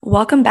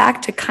Welcome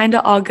back to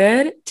Kinda All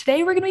Good.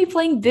 Today we're going to be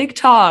playing Big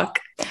Talk.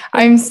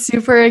 I'm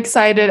super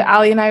excited.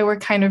 Ali and I were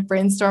kind of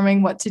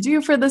brainstorming what to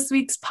do for this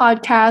week's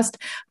podcast,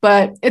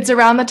 but it's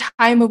around the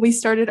time when we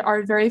started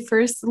our very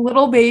first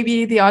little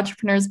baby, the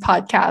Entrepreneurs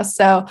Podcast.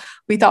 So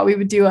we thought we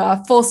would do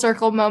a full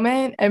circle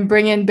moment and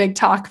bring in Big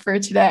Talk for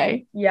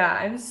today. Yeah,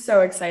 I'm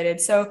so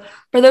excited. So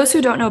for those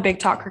who don't know Big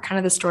Talk or kind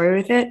of the story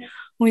with it,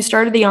 when we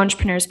started the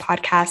Entrepreneurs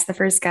Podcast, the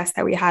first guest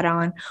that we had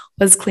on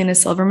was Kalina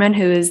Silverman,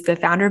 who is the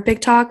founder of Big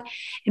Talk.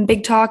 And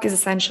Big Talk is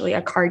essentially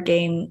a card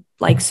game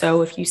like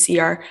so, if you see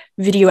our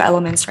video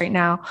elements right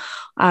now,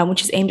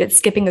 which is aimed at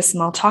skipping the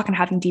small talk and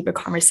having deeper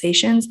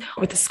conversations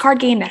with this card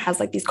game that has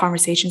like these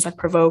conversations that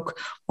provoke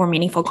more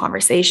meaningful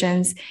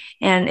conversations.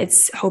 And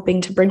it's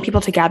hoping to bring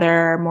people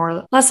together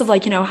more, less of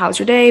like, how's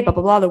your day, blah,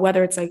 blah, blah, the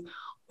weather. It's like,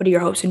 what are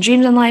your hopes and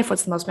dreams in life?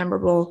 What's the most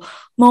memorable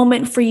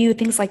moment for you?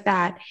 Things like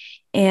that.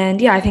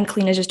 And yeah, I think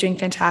Kalina is just doing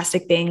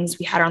fantastic things.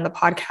 We had her on the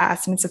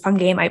podcast and it's a fun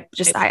game. I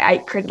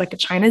created like a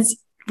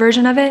China's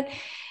version of it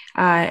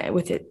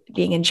with it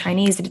being in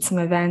Chinese. I did some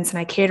events and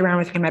I carried around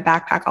with me in my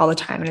backpack all the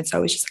time. And it's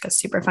always just like a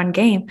super fun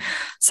game.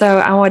 So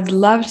I would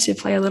love to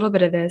play a little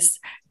bit of this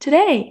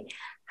today.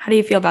 How do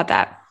you feel about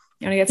that?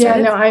 You want to get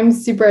started? Yeah, no, I'm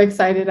super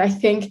excited. I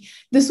think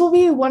this will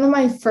be one of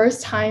my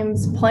first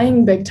times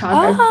playing Big Talk.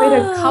 I've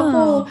played a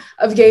couple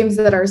of games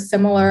that are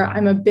similar.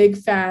 I'm a big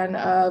fan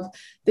of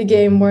the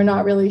game We're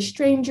Not Really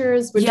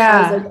Strangers, which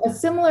has like a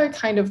similar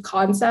kind of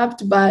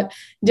concept, but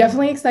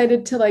definitely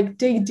excited to like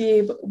dig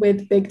deep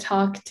with Big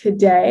Talk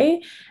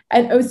today.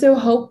 And also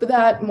hope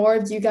that more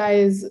of you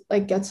guys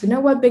like get to know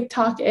what Big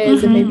Talk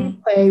is and maybe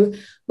play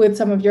with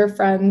some of your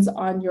friends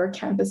on your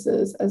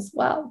campuses as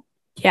well.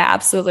 Yeah,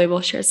 absolutely. We'll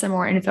share some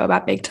more info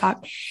about Big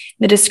Talk in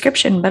the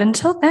description. But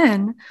until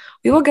then,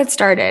 we will get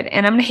started.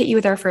 And I'm going to hit you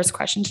with our first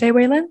question today,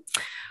 Waylon,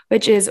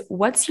 which is,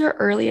 what's your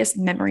earliest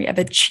memory of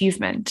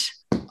achievement?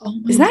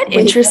 Isn't that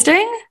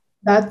interesting?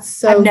 That's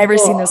so I've never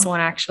cool. seen this one,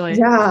 actually.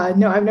 Yeah,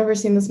 no, I've never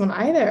seen this one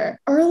either.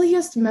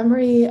 Earliest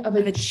memory of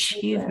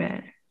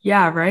achievement.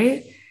 Yeah,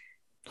 right?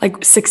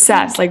 Like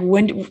success. Like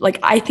when, like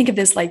I think of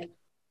this, like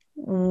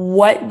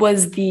what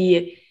was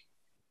the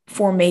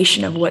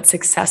formation of what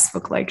success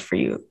looked like for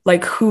you?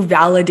 Like who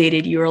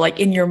validated you or like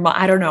in your mind?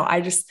 I don't know.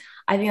 I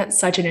think that's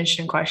such an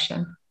interesting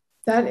question.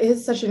 That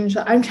is such an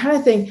interesting, I'm trying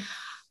to think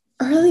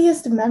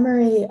earliest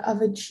memory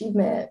of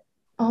achievement.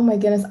 Oh my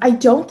goodness. I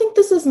don't think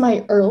this is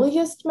my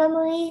earliest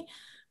memory,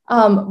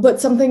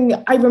 but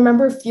something I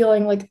remember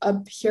feeling like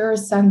a pure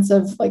sense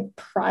of like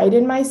pride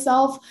in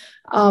myself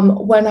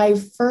when I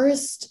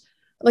first,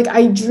 like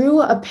I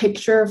drew a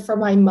picture for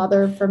my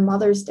mother for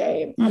Mother's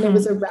Day and it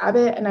was a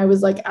rabbit. And I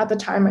was like, at the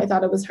time I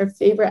thought it was her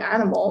favorite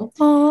animal.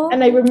 Aww.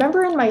 And I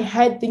remember in my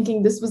head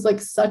thinking this was like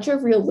such a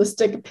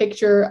realistic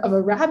picture of a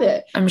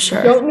rabbit. I'm sure.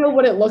 I don't know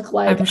what it looked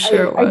like. I'm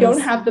sure I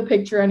don't have the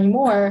picture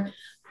anymore,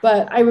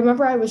 but I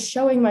remember I was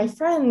showing my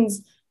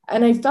friends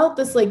and I felt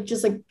this like,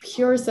 just like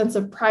pure sense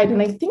of pride. And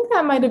I think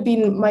that might've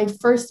been my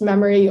first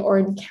memory or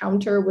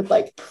encounter with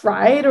like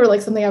pride or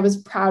like something I was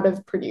proud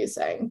of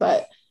producing,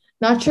 but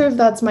not sure if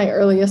that's my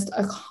earliest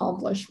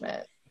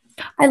accomplishment.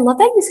 I love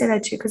that you say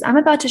that too, because I'm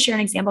about to share an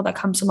example that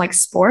comes from like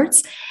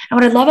sports. And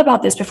what I love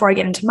about this before I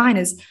get into mine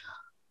is,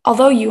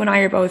 although you and I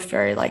are both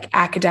very like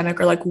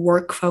academic or like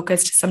work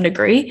focused to some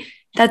degree,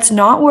 that's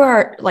not where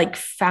our like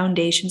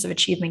foundations of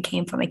achievement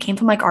came from. It came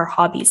from like our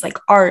hobbies, like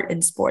art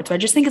and sports. So I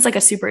just think it's like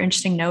a super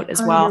interesting note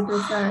as well.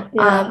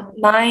 Yeah.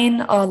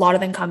 Mine, a lot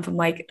of them come from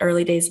like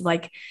early days of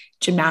like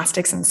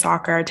gymnastics and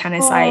soccer,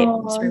 tennis. I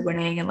started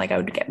winning and like I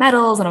would get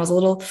medals and I was a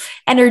little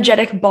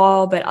energetic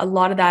ball, but a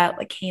lot of that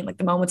like came like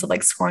the moments of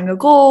like scoring a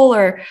goal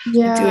or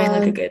doing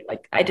like a good,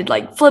 like I did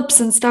like flips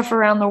and stuff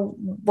around the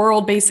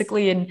world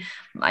basically. And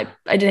I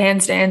did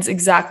handstands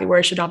exactly where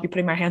I should not be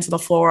putting my hands on the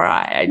floor.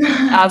 I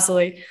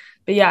absolutely.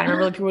 But yeah, I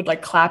remember like people would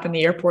like clap in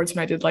the airports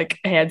when I did like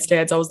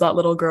handstands. I was that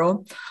little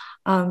girl.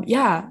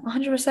 Yeah,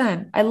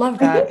 100%. I love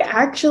that. I think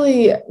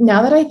actually,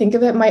 now that I think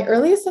of it, my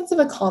earliest sense of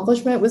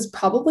accomplishment was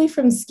probably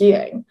from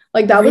skiing.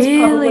 Like that was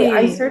probably,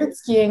 I started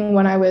skiing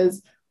when I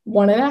was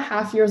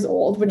 1.5 years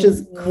old, which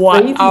is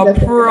crazy. A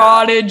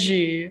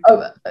prodigy.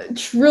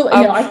 Truly,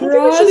 I think it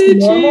was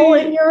just normal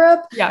in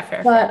Europe. Yeah,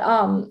 fair.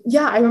 But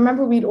yeah, I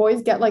remember we'd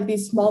always get like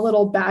these small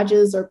little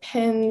badges or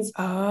pins.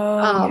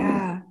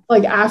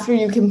 Like after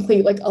you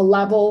complete like a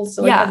level.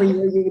 So like every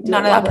year you could do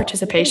none of that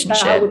participation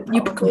shit.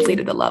 You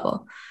completed the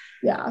level.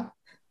 Yeah.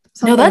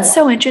 No, that's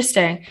so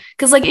interesting.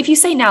 Because like if you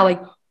say now,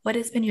 like what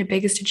has been your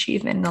biggest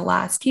achievement in the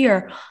last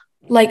year?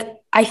 Like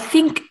I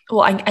think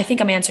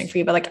I'm answering for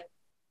you, but like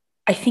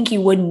I think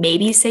you would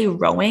maybe say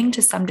rowing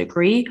to some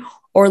degree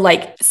or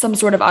like some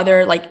sort of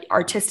other like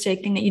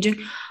artistic thing that you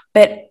do.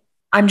 But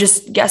I'm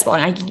just guessing,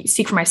 I can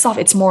speak for myself.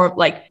 It's more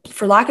like,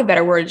 for lack of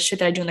better words, shit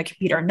that I do on the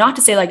computer. Not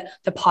to say like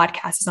the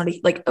podcast is not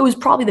like, it was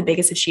probably the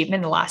biggest achievement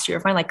in the last year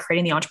of mine, like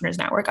creating the Entrepreneurs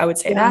Network. I would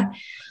say that.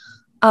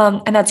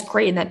 And that's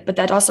great. But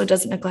that also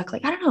doesn't neglect,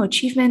 like, I don't know,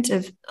 achievement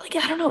of like,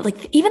 I don't know,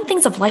 like even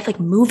things of life, like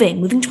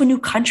moving to a new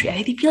country.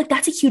 I feel like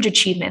that's a huge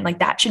achievement. Like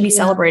that should be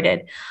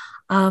celebrated.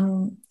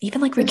 Even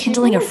like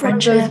rekindling a Achievement is one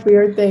of those friendship.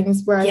 weird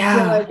things where I feel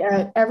Yeah. like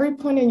at every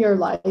point in your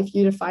life,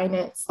 you define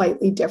it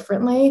slightly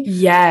differently. But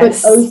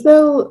Yes.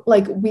 also,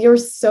 like, we are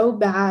so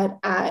bad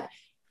at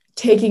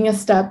taking a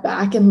step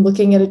back and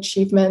looking at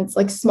achievements,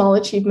 like small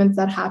achievements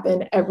that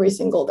happen every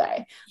single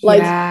day.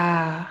 Like,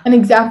 Yeah. an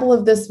example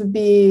of this would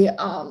be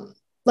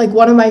like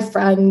one of my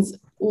friends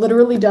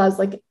literally does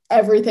like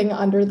everything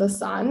under the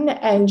sun,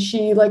 and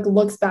she like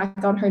looks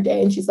back on her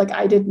day and she's like,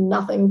 I did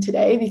nothing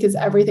today because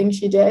everything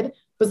she did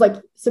was like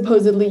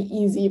supposedly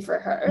easy for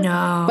her, but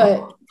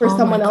No. for Oh my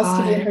someone else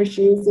to be in God. her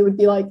shoes it would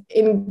be like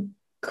in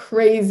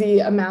crazy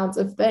amounts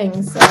of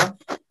things. So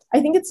I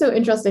think it's so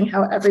interesting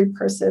how every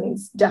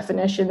person's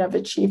definition of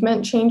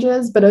achievement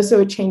changes, but also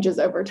it changes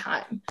over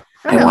time.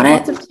 I I don't want know,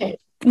 lots to, of change.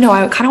 no,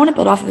 I kind of want to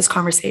build off of this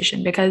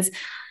conversation because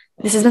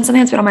this has been something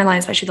that's been on my line,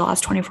 especially the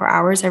last 24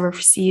 hours. I've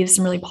received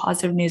some really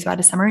positive news about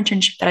a summer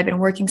internship that I've been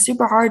working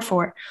super hard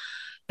for,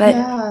 but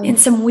Yeah. in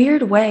some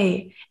weird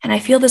way, and I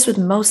feel this with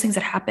most things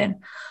that happen,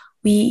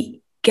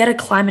 we get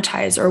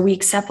acclimatized or we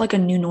accept like a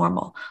new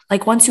normal.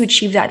 Like once you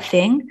achieve that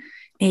thing,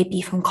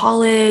 maybe from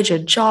college, a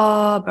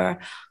job, or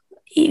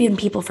even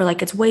people for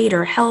like its weight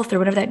or health or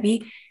whatever that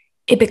be,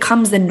 it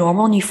becomes the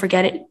normal and you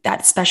forget it,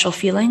 that special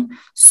feeling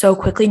so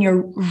quickly and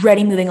you're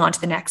ready moving on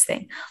to the next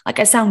thing. Like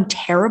I sound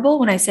terrible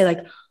when I say like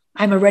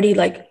I'm already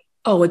like,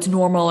 oh, it's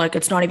normal, like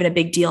it's not even a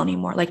big deal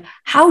anymore. Like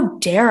how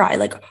dare I?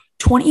 Like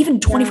 20, even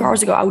 24 Yeah.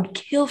 hours ago, I would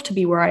kill to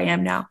be where I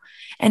am now.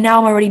 And now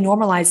I'm already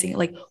normalizing it.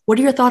 Like, what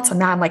are your thoughts on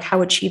that? And like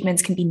how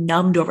achievements can be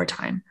numbed over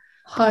time?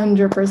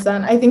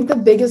 100%. I think the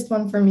biggest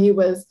one for me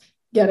was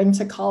getting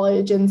to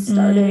college and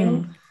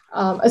starting.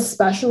 Mm,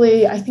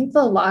 Especially, I think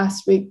the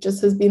last week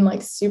just has been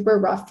like super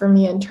rough for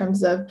me in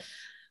terms of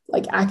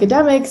like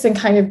academics and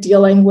kind of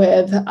dealing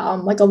with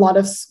like a lot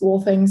of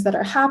school things that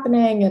are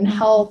happening and mm.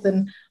 health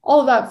and all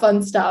of that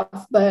fun stuff.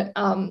 But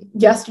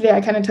yesterday,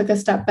 I kind of took a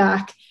step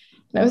back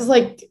and I was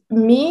like,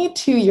 me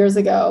 2 years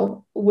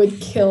ago would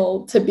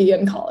kill to be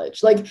in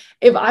college. Like,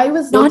 if I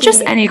was Not just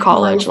looking any at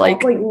college, myself,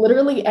 like, like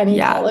literally any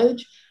yeah.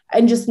 college,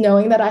 and just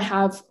knowing that I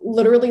have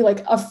literally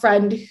like a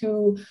friend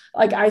who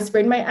like I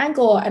sprained my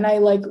ankle and I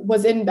like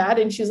was in bed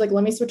and she's like,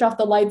 let me switch off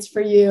the lights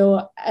for you.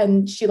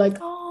 And she like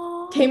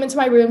Oh, came into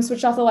my room,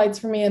 switched off the lights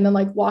for me, and then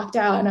like walked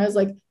out. And I was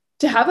like,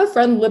 to have a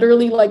friend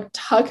literally like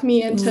tuck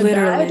me into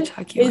literally bed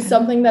tuck you is in.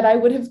 something that I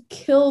would have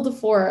killed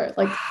for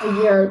like a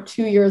year,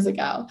 2 years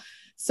ago.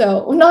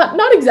 So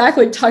not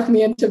exactly tuck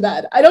me into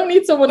bed. I don't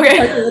need someone to Okay.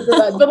 tuck me into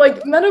bed, but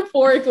like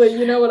metaphorically,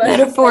 you know what I'm saying?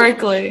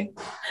 Metaphorically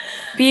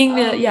being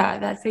the, Um, yeah,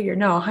 that figure.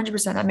 No,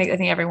 100%. That makes, I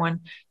think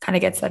everyone kind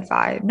of gets that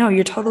vibe. No,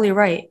 you're totally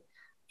right.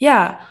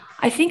 Yeah.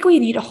 I think we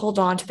need to hold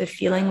on to the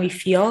feeling we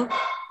feel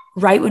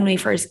right when we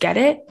first get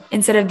it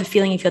instead of the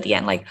feeling you feel at the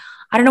end. Like,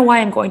 I don't know why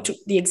I'm going to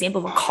the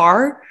example of a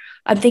car.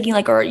 I'm thinking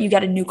like, or you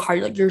get a new car,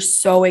 like you're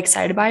so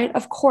excited by it.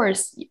 Of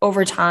course,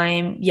 over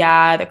time,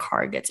 yeah, the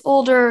car gets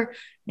older,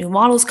 new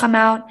models come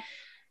out,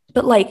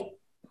 but like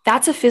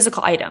that's a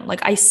physical item. Like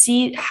I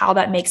see how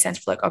that makes sense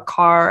for like a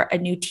car, a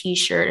new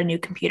t-shirt, a new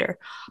computer.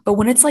 But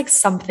when it's like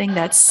something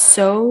that's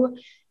so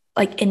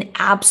like an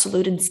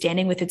absolute and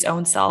standing with its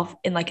own self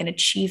in like an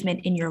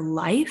achievement in your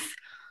life,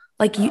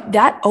 like you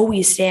that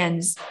always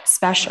stands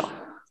special.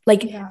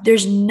 Like yeah.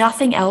 there's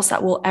nothing else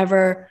that will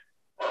ever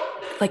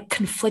like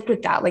conflict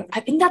with that. Like I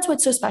think that's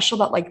what's so special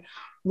about like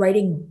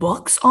writing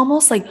books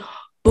almost. Like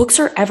books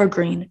are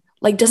evergreen.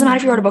 Like doesn't matter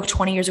if you wrote a book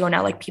 20 years ago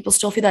now, like people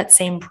still feel that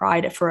same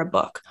pride for a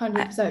book. I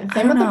 100%. Same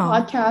don't with the know.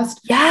 podcast,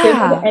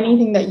 same with Yeah.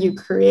 anything that you You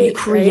create, right?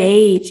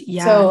 create.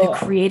 Yeah. The So,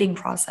 creating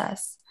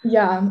process.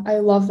 yeah, I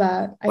love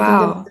that. I think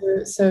Wow.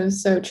 it's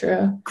so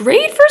true.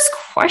 Great first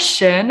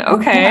question. Yeah, I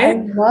Okay.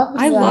 loved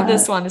I love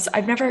this that. one. This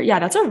I've never, yeah,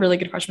 that's a really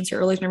good question. So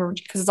your earliest memory,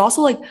 because it's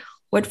also like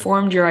what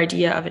formed your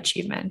idea of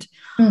achievement.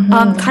 Kind Hmm.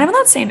 of on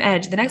that same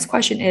edge. The next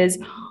question is,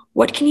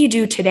 what can you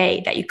do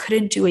today that you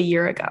couldn't do a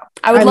year ago?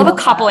 I would I love a love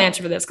couple that.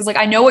 answer for this because like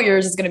I know what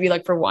yours is going to be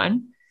like for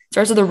one.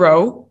 Starts with a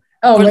row,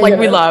 Oh but my like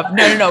we goodness. love.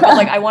 No, no, no. But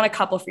like I want a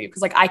couple for you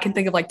because like I can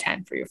think of like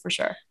 10 for you for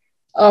sure.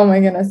 Oh my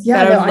goodness.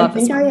 Yeah, But I no, would I love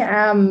this think I one.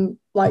 am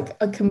like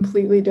a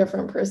completely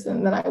different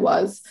person than I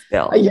was a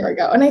Still, year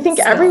ago. And I think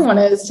still. everyone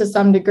is to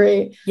some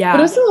degree. But Yeah.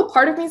 also a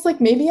part of me is like,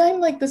 maybe I'm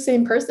like the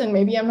same person.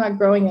 Maybe I'm not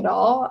growing at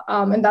all.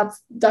 And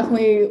that's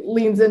definitely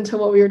leans into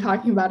what we were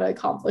talking about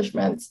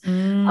accomplishments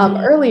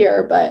Mm.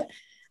 earlier. But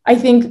I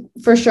think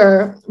for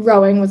sure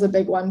rowing was a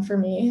big one for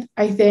me.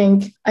 I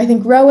think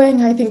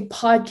rowing, I think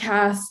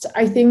podcast,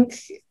 I think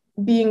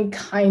being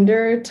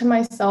kinder to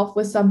myself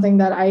was something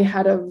that I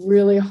had a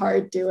really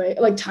hard doing,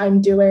 like time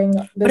doing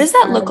What this does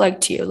that look like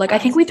to you? Like I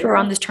think past we throw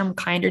around year. this term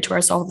kinder to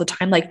ourselves all the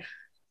time. Like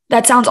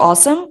that sounds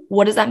awesome.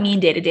 What does that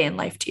mean day to day in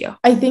life to you?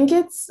 I think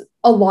it's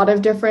a lot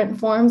of different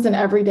forms, and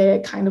every day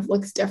it kind of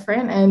looks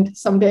different. And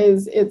some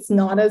days it's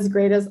not as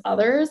great as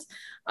others.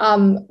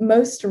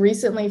 Most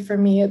recently for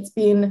me, it's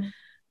been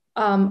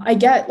I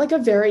get like a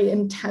very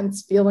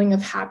intense feeling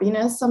of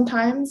happiness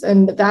sometimes,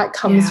 and that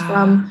comes Yeah.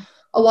 from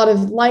a lot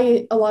of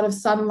light, a lot of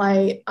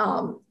sunlight,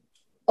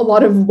 a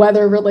lot of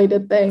weather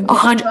related things.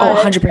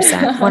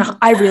 100%.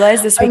 I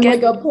realized this I'm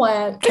weekend like a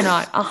plant.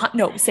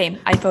 no, same.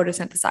 I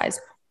photosynthesize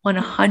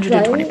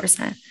 120%.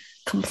 Right?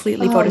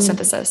 Completely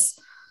photosynthesis.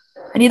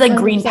 I need like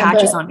green 100%,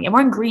 patches but on me. I'm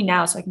wearing green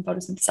now so I can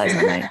photosynthesize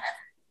at night.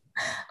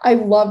 I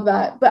love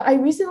that. But I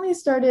recently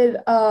started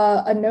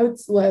a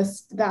notes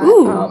list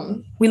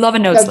Ooh, we love a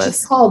notes that's just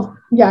list. called,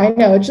 yeah, I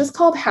know, it's just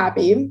called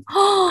Happy.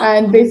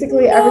 And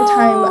basically every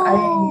time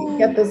I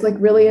get No. this like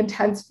really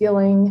intense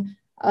feeling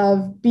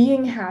of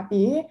being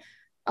happy,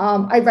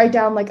 I write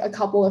down like a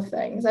couple of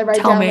things. I write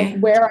Tell down like me.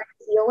 where I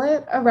feel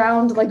it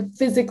around, like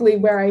physically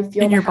where I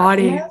feel In the your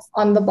body. happiness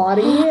on the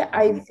body.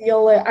 I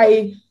feel it.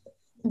 I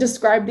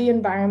describe the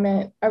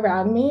environment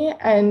around me,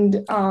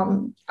 and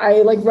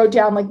I like wrote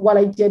down like what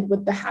I did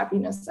with the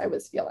happiness I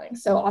was feeling.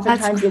 So That's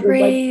oftentimes it was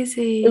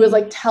crazy.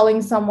 like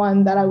telling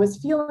someone that I was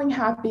feeling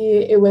happy.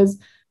 It was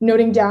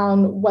noting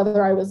down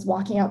whether I was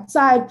walking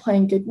outside,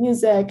 playing good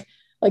music,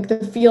 like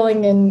the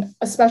feeling in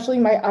especially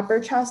my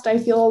upper chest. I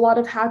feel a lot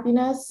of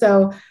happiness.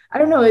 So I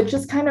don't know, it's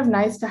just kind of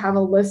nice to have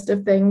a list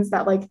of things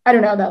that like I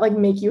don't know that like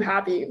make you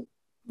happy.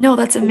 No,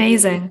 that's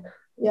amazing.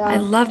 I Yeah.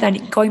 love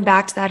that. Going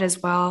back to that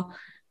as well.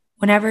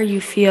 Whenever you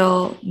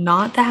feel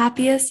not the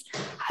happiest,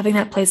 having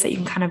that place that you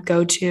can kind of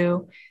go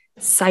to,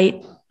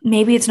 sight,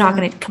 maybe it's not Yeah.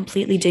 going to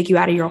completely dig you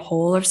out of your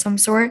hole of some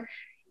sort.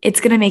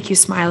 It's going to make you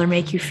smile or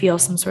make you feel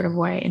some sort of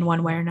way in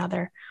one way or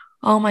another.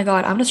 Oh my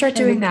God, I'm going to start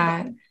doing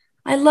that. 100%.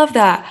 I love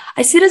that.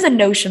 I see it as a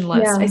Notion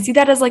list. I Yeah. see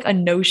that as like a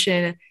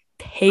Notion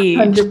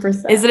page. Is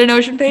 100%. it a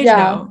Notion page? Yeah,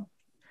 No.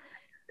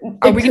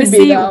 Are it we going to could be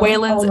see though.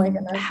 Wayland's Oh my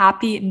goodness.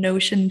 happy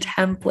Notion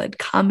template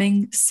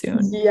coming soon?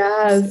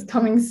 Yes,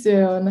 coming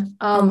soon.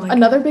 Oh my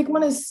Another God. big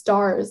one is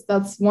stars.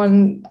 That's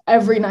one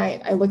every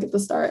night I look at the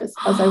stars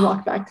as I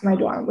walk back to my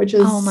dorm, which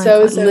Oh is my so,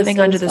 God. so, Living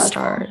so under the special.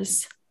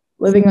 stars.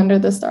 Living under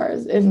the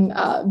stars in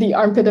the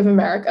armpit of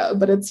America,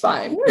 but it's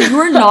fine. You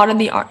are not in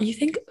the you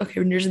think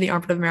okay, when you're in the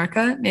armpit of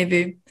America,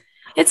 maybe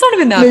it's not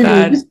even that Maybe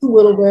bad. just a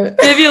little bit.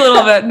 Maybe a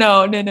little bit.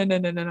 No, no, no, no,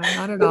 no, no, no,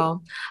 not at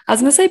all. I was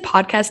gonna say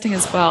podcasting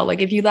as well.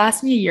 Like if you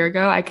asked me a year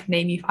ago, I could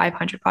name you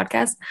 500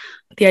 podcasts.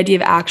 But the idea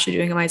of actually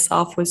doing it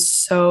myself was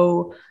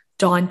so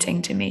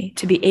daunting to me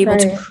to be able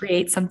to Right.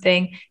 create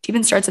something, to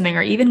even start something,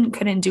 or even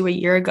couldn't do a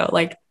year ago.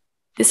 Like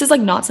this is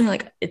like not something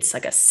like it's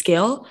like a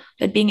skill,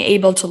 but being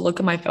able to look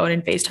at my phone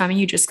and FaceTiming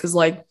you just because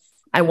like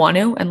I want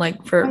to and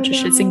like for I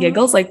just shits and know.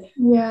 giggles, like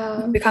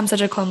Yeah. become such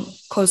a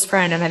close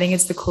friend. And I think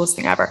it's the coolest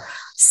thing ever.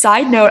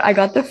 Side note, I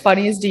got the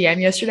funniest DM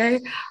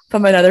yesterday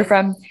from another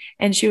friend.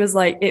 And she was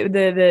like, it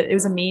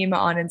was a meme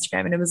on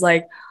Instagram. And it was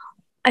like,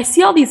 I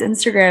see all these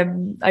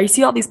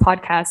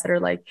podcasts that are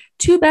like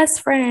two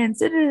best friends.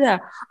 Da, da, da.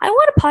 I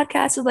want a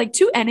podcast with like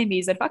two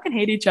enemies that fucking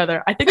hate each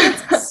other. I think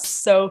that's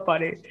so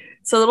funny.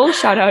 So a little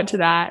shout out to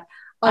that.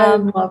 I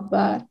Um, love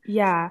that.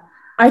 yeah.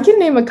 I can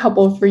name a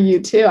couple for you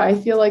too. I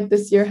feel like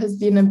this year has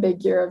been a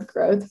big year of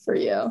growth for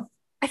you.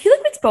 I feel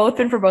like it's both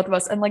been for both of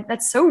us. And like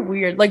that's so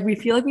weird. Like we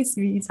feel like we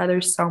see each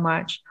other so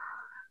much.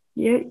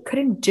 Yeah,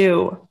 couldn't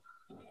do.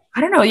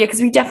 I don't know. Yeah,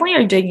 because we definitely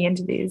are digging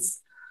into these.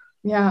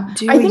 Yeah.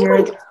 Do I a think year.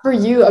 like for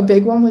you, a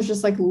big one was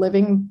just like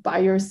living by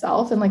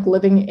yourself and like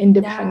living Yeah.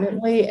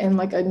 independently in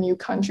like a new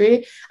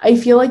country. I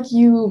feel like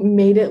you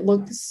made it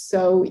look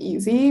so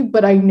easy,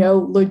 but I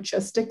know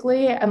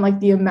logistically and like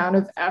the amount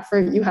of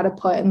effort you had to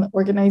put in the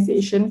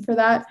organization for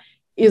that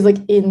is like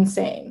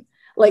insane.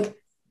 Like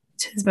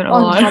It's been a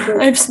on lot. top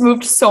of, I've just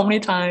moved so many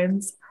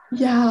times.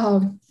 yeah,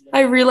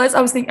 I realized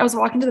I was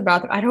walking to the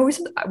bathroom. I'd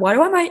always, why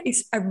do I'm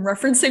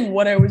referencing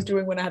what I was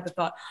doing when I had the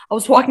thought. I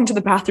was walking to the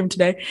bathroom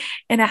today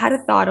and I had a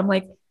thought. I'm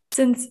like,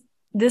 since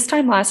this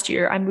time last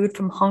year, I moved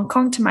from Hong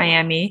Kong to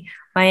Miami,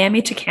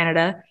 Miami to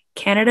Canada,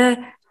 Canada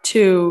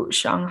to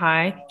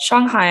Shanghai.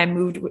 Shanghai, I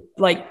moved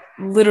like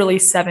literally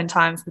 7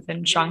 times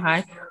within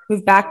Shanghai,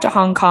 moved back to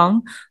Hong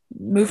Kong,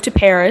 moved to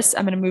Paris.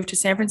 I'm going to move to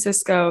San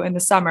Francisco in the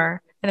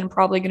summer, and then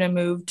probably going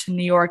to move to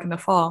New York in the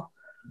fall.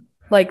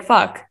 Like,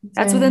 fuck,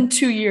 that's within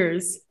insane. 2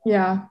 years.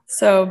 Yeah.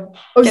 So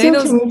getting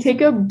Also, those can we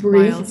take a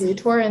brief miles.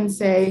 detour and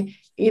say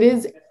it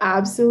is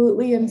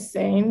absolutely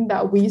insane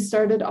that we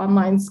started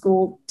online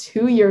school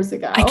 2 years I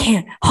ago?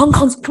 can't. Hong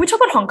Kong's, can we talk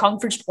about Hong Kong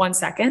for just 1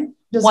 second?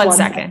 Just One one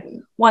second.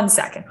 second. 1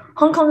 second.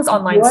 Hong Kong is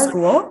online What?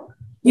 school.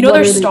 You know, What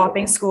they're are they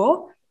stopping doing?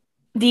 school.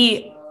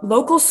 The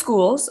local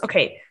schools,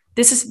 okay,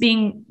 this is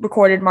being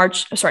recorded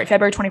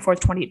February 24th,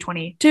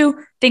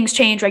 2022. Things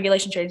change,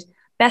 regulation change.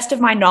 Best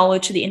of my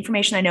knowledge to the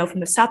information I know from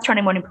the South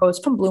China Morning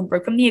Post, from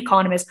Bloomberg, from The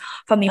Economist,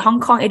 from the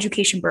Hong Kong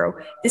Education Bureau.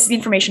 This is the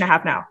information I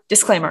have now.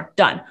 Disclaimer,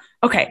 done.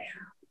 Okay.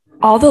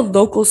 All the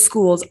local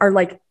schools are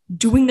like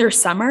doing their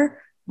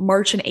summer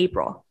March and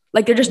April.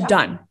 Like they're just Yeah.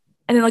 done.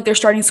 And then like they're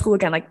starting school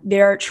again. Like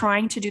they're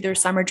trying to do their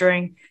summer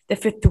during the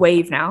fifth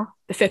wave now.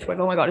 The fifth wave.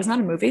 Oh my God, isn't that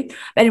a movie?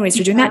 But anyways,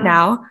 they're doing that Yeah.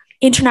 now.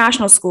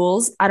 International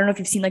schools. I don't know if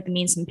you've seen like the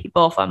memes from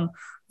people from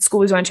the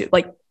school we went to.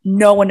 Like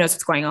no one knows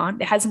what's going on.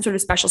 They had some sort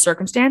of special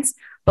circumstance,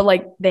 but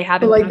like they But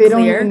haven't like been they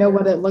don't even clear. know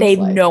what it They looks have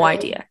like, no right?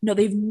 idea. No,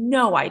 they have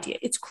no idea.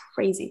 It's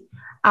crazy.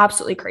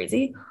 Absolutely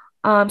crazy.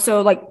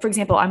 So like, for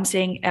example, I'm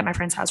staying at my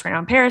friend's house right now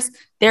in Paris.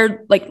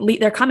 They're like,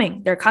 they're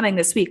coming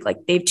this week.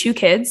 Like they have two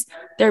kids.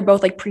 They're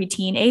both like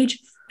preteen age.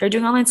 They're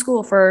doing online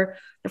school for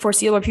the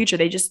foreseeable future.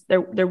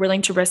 They're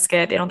willing to risk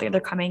it. They don't think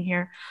they're coming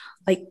here.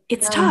 Like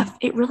it's Yeah. tough.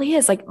 It really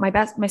is. Like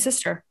my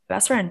sister,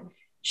 best friend,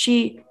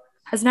 she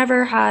has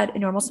never had a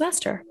normal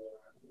semester.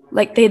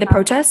 Like they had the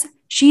protests.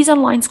 She's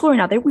online school right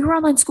now. We were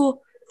online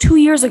school 2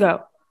 years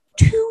ago.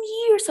 2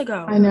 years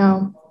ago. I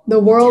know. The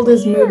world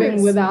is moving 2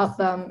 years. without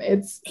them.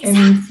 It's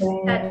Exactly.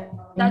 insane.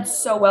 That's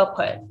so well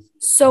put.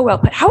 So well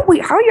put. How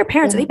are your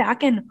parents? Are Yeah. they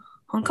back in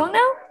Hong Kong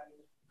now?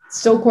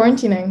 Still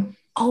quarantining.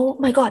 Oh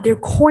my God, they're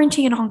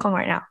quarantining in Hong Kong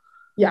right now.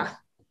 Yeah,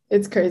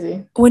 it's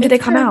crazy. When did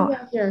It's they come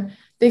crazy out? here.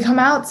 They come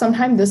out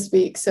sometime this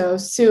week, so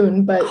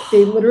soon, but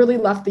they literally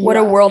left the What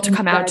a US world to in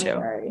come out to.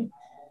 January.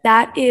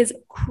 That is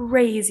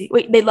crazy.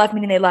 Wait, they left,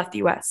 meaning they left the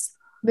US.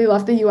 They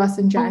left the US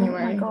in Oh my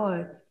January.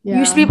 God. Yeah. You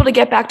used to be able to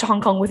get back to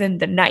Hong Kong within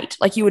the night.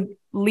 Like you would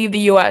leave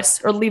the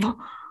US or leave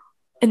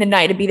in the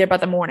night and be there by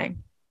the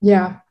morning.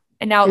 Yeah.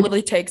 And now it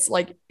literally takes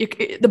like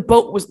the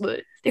boat was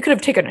they could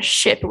have taken a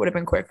ship. It would have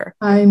been quicker.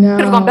 I know.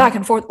 Could have gone back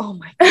and forth. Oh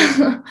my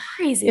God.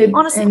 Crazy. It's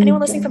Honestly,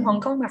 anyone listening insane. from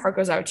Hong Kong, my heart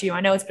goes out to you.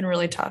 I know it's been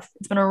really tough.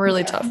 It's been a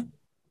really tough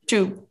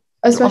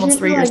Especially almost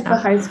for 3 years like now.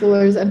 the high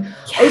schoolers and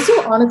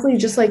also honestly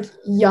just like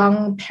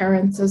young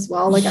parents as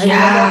well. Like I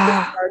remember at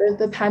the start of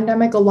the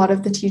pandemic, a lot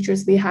of the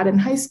teachers we had in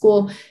high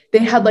school, they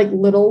had like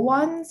little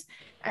ones.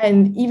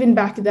 And even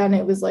back then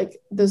it was like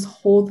this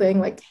whole thing,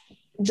 like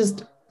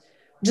just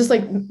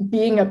like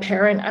being a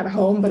parent at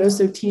home, but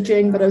also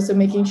teaching, but also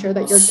making sure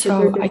that your kids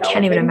are I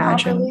can't even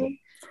developing imagine.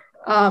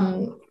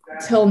 properly.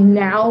 Till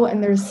now,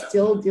 and they're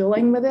still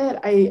dealing with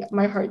it.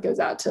 My heart goes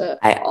out to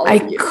all of I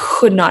you.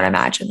 could not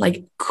imagine.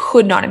 Like,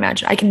 could not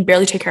imagine. I can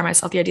barely take care of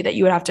myself. The idea that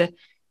you would have to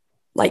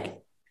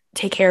like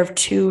take care of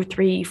 2,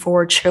 3,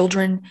 4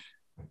 children,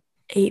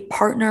 a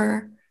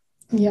partner,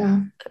 Yeah.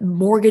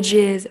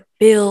 mortgages,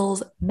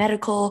 bills,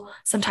 medical,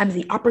 sometimes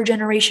the upper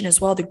generation as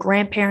well, the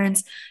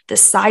grandparents, the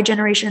side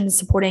generation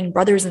supporting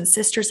brothers and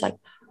sisters, like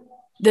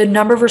the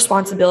number of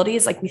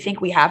responsibilities like we think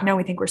we have now,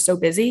 we think we're so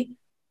busy.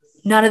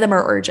 None of them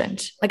are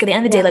urgent. Like at the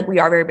end of the day, like we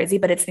are very busy,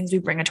 but it's things we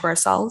bring into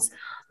ourselves.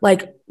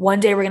 Like one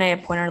day we're going to have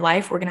a point in our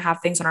life, we're going to have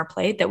things on our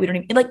plate that we don't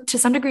even like. To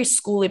some degree,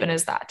 school even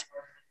is that.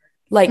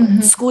 Like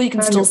school, you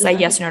can still say 100%.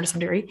 yes or no to some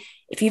degree.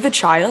 If you have a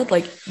child,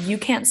 like you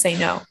can't say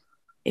no.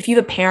 If you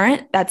have a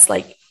parent that's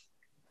like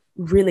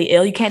really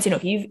ill, you can't say no.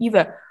 If you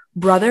have a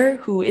brother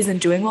who isn't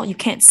doing well, you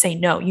can't say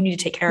no. You need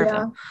to take care of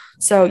them.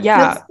 So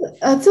yeah,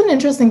 That's an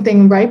interesting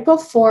thing. Right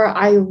before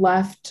I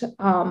left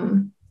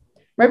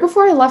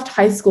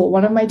high school,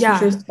 one of my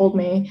teachers told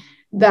me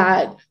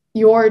that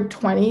your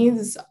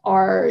 20s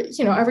are,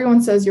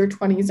 everyone says your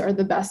 20s are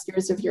the best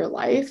years of your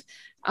life.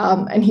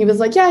 And he was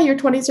like, yeah, your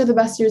 20s are the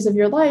best years of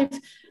your life,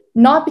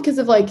 not because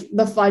of like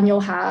the fun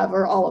you'll have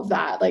or all of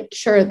that. Like,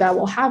 sure, that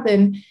will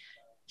happen.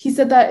 He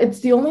said that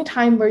it's the only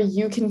time where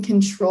you can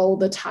control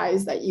the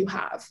ties that you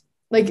have.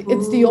 Like,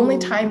 it's the only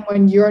time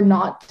when you're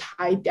not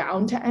tied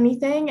down to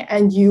anything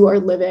and you are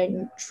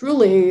living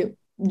truly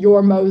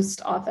your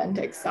most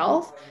authentic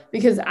self,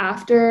 because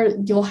after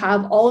you'll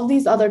have all of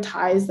these other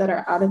ties that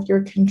are out of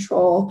your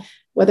control,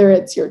 whether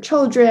it's your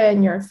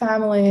children, your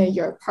family,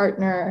 your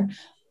partner,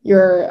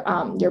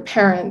 your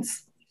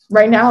parents.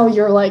 Right now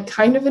you're like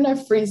kind of in a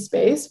free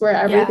space where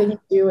everything you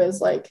do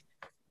is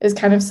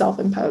kind of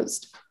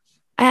self-imposed.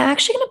 I'm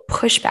actually going to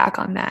push back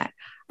on that.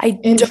 I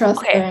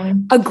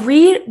Interesting.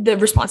 Agree the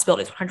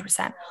responsibilities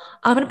 100%.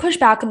 I'm going to push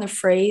back on the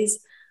phrase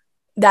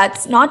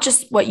that's not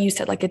just what you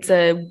said, like it's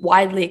a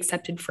widely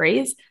accepted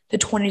phrase, the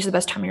 20s is the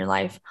best time of your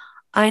life.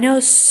 I know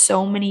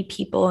so many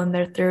people in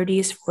their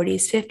 30s,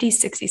 40s, 50s,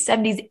 60s,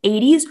 70s,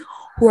 80s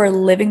who are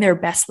living their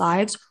best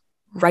lives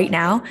right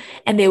now,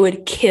 and they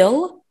would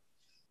kill,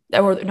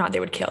 or not,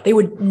 they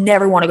would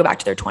never want to go back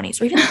to their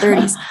 20s or even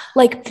 30s.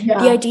 Like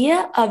the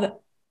idea of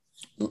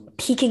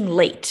peaking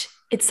late,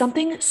 it's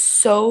something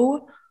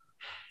so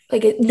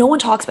no one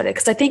talks about it,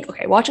 because I think,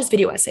 okay, watch this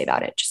video essay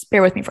about it. Just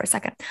bear with me for a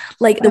second.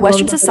 Like the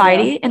Western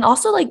society and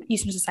also like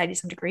Eastern society to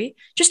some degree,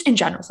 just in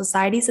general,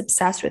 society is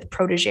obsessed with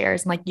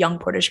proteges and like young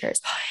proteges.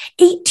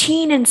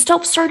 18 and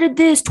self-started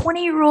this,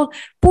 20-year-old,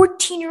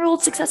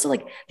 14-year-old successful.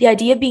 Like the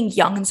idea of being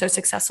young and so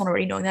successful and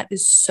already knowing that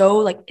is so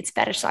like it's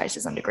fetishized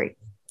to some degree.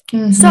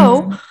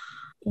 So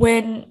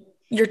when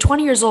you're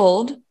 20 years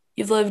old,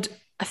 you've lived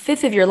a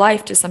fifth of your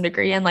life to some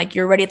degree, and like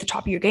you're already at the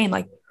top of your game,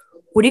 like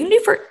what are you going to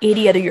do for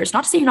 80 other years?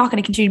 Not to say you're not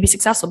going to continue to be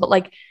successful, but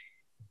like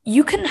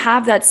you can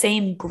have that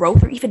same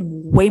growth or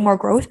even way more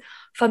growth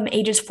from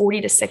ages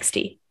 40 to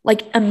 60,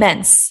 like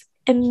immensely.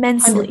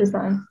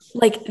 100%.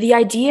 Like the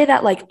idea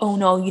that like, oh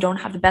no, you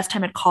don't have the best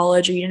time at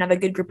college or you didn't have a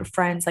good group of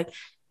friends. Like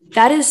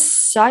that is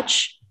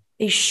such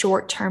a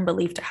short-term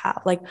belief to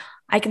have. Like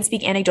I can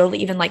speak anecdotally,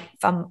 even like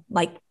from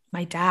like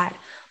my dad,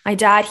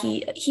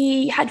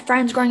 he had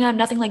friends growing up,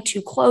 nothing like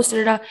too close.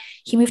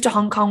 He moved to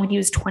Hong Kong when he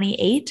was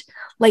 28.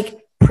 Like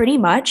pretty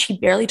much he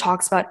barely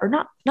talks about, or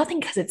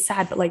nothing because it's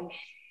sad, but like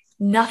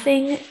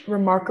nothing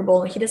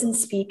remarkable. He doesn't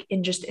speak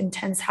in just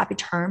intense happy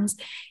terms.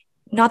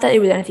 not that it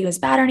was anything was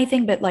bad or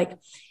anything, but like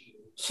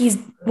he's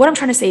what I'm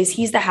trying to say is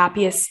he's the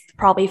happiest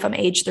probably from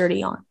age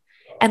 30 on.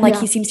 And like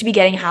he Yeah, seems to be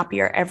getting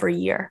happier every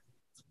year.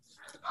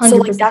 So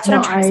like 100%. that's what No,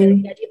 I'm trying to say.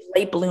 Like, the idea of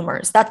late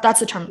bloomers. That's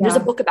the term. There's a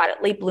yeah, book about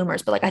it, late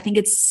bloomers, but like I think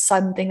it's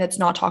something that's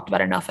not talked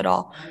about enough at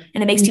all.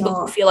 And it makes people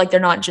no. feel like they're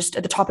not just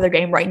at the top of their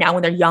game right now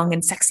when they're young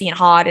and sexy and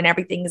hot and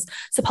everything's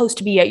supposed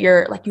to be at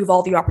your like you have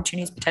all the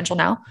opportunities potential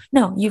now.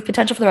 No, you have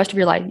potential for the rest of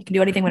your life. You can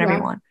do anything whenever you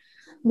Yeah. want.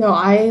 No,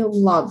 I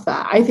love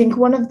that. I think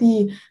one of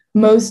the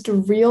most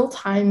real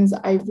times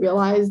I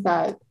realized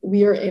that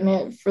we are in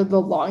it for the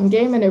long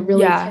game and it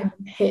really Yeah. kind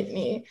of hit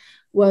me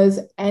was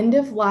end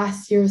of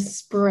last year's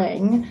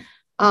spring.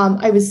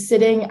 I was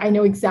sitting, I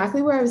know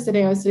exactly where I was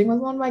sitting. I was sitting with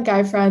one of my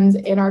guy friends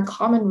in our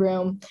common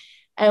room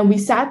and we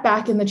sat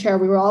back in the chair.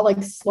 We were all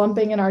like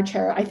slumping in our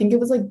chair. I think it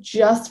was like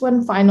just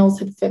when finals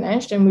had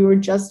finished and we were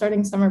just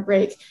starting summer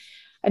break.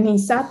 And he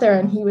sat there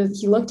and he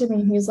looked at me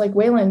and he was like,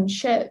 Waylon,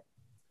 shit,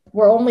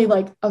 we're only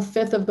like a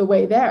fifth of the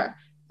way there.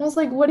 And I was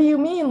like, what do you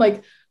mean?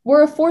 Like,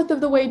 we're a fourth of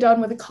the way done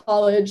with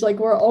college. Like,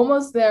 we're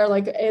almost there.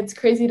 Like, it's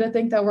crazy to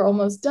think that we're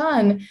almost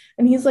done.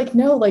 And he's like,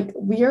 no, like,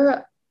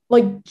 we're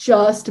like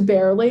just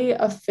barely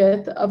a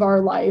fifth of our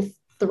life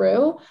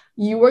through.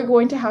 You are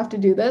going to have to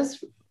do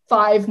this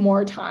 5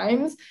 more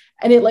times.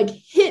 And it like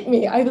hit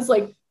me. I was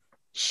like,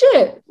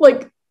 shit,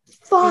 like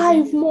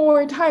 5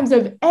 more times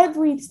of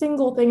every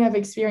single thing I've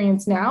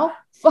experienced now,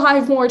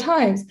 5 more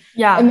times.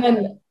 Yeah. And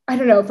then I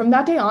don't know, from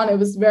that day on, it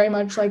was very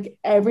much like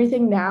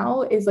everything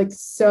now is like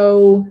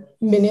so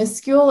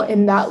minuscule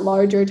in that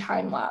larger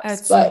time lapse.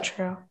 That's so But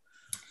true. I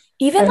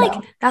Even don't like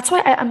know. that's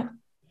why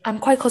I'm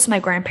quite close to my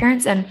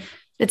grandparents, and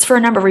it's for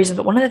a number of reasons.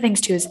 But one of the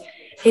things too is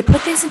they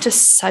put things into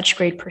such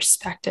great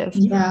perspective.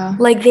 Yeah.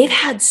 Like they've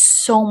had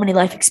so many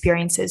life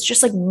experiences,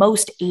 just like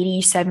most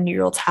 80,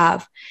 70-year-olds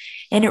have.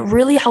 And it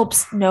really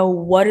helps know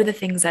what are the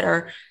things that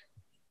are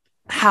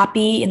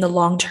happy in the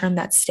long term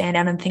that stand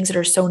out and things that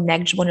are so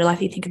negligible in your life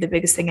that you think are the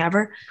biggest thing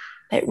ever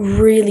that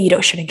really you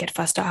don't shouldn't get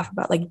fussed off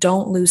about. Like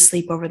don't lose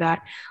sleep over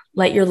that.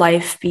 Let your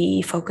life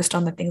be focused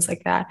on the things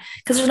like that.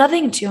 Because there's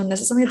nothing too, and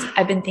this is something that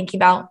I've been thinking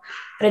about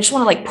that I just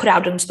want to like put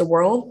out into the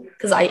world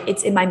because I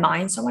it's in my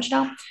mind so much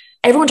now.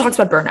 Everyone talks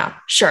about burnout,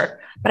 sure.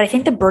 But I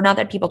think the burnout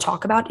that people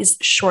talk about is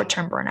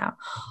short-term burnout.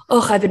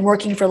 Oh, I've been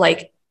working for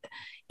like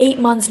 8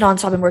 months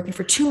nonstop. I've been working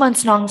for 2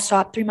 months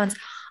nonstop, 3 months.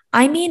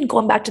 I mean,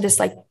 going back to this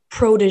like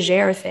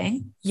protege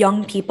thing,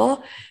 young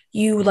people,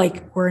 you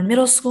like were in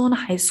middle school and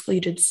high school,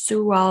 you did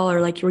so well, or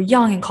like you were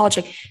young in college,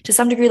 like to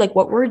some degree, like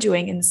what we're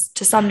doing, and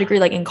to some degree,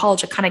 like in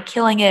college, like kind of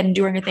killing it and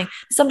doing your thing.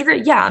 To some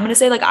degree, yeah, I'm gonna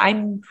say like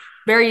I'm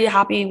very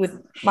happy with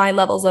my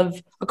levels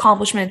of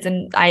accomplishments,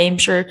 and I am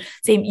sure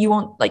same you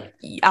won't like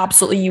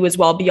absolutely you as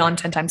well beyond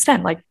 10 times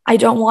 10. Like I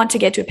don't want to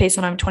get to a pace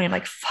when I'm 20. I'm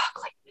like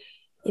fuck, like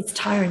it's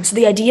tiring. So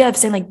the idea of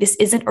saying like this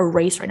isn't a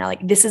race right now,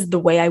 like this is the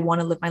way I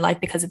want to live my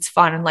life because it's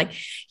fun and like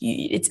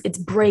it's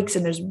breaks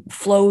and there's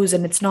flows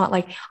and it's not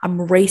like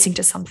I'm racing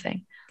to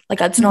something.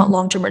 Like it's not Mhm.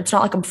 long term. It's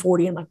not like I'm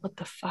 40 and like what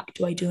the fuck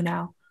do I do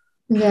now?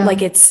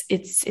 Like Yeah.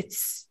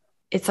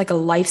 it's like a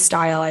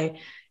lifestyle I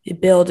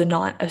build and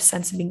not a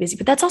sense of being busy.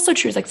 But that's also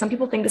true. It's like some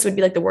people think this would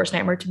be like the worst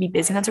nightmare to be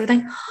busy and that sort of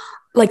thing.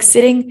 Like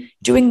sitting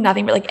doing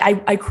nothing, but like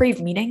I crave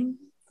meaning.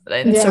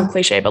 And it's so Yeah.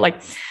 cliche, but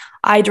like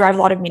I derive a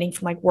lot of meaning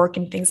from like work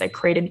and things I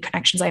create and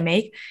connections I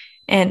make.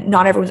 And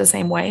not everyone's the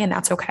same way, and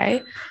that's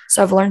okay.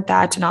 So I've learned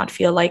that to not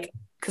feel like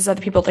because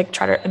other people like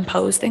try to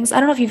impose things. I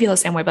don't know if you feel the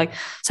same way, but like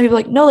some people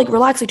like, no, like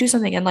relax, like do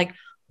something. And like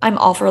I'm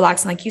all for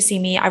relaxing. Like you see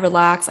me, I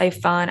relax, I have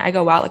fun, I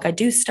go out, like I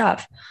do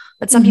stuff.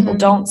 But some people Mhm.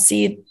 don't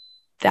see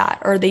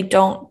that or they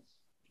don't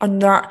are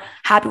not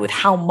happy with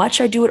how much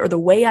I do it or the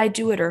way I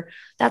do it or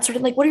that sort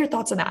of like what are your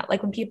thoughts on that?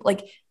 Like when people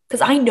like because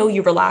I know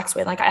you relax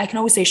with like I can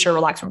always say sure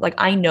relax like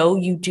I know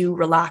you do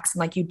relax and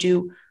like you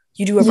do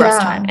have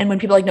rest time. Yeah. And when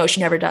people are like no she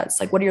never does.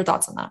 Like what are your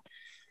thoughts on that?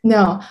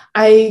 No,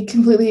 I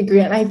completely agree.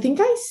 And I think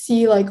I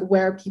see like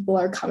where people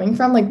are coming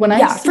from. Like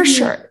Yeah, for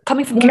sure.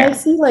 Coming from care.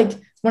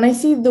 when I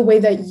see the way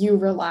that you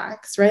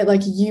relax, right?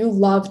 Like you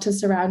love to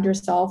surround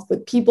yourself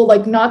with people,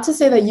 like not to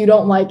say that you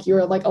don't like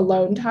your like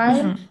alone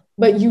time, Mm-hmm.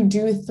 but you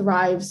do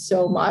thrive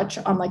so much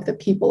on like the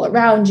people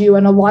around you.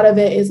 And a lot of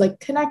it is like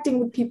connecting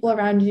with people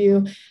around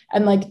you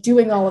and like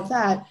doing all of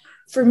that.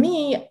 For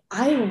me,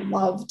 I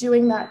love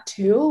doing that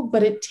too,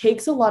 but it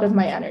takes a lot of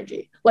my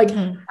energy. Like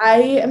Mm-hmm. I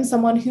am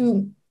someone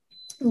who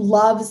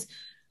loves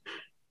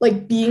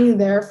like being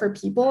there for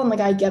people and like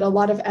I get a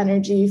lot of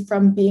energy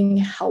from being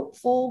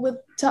helpful with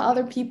to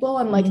other people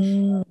and like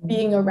Mm-hmm.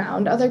 being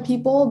around other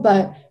people,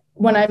 but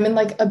when I'm in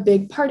like a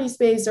big party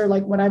space or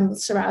like when I'm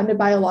surrounded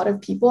by a lot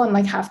of people and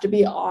like have to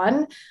be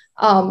on,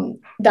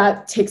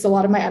 that takes a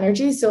lot of my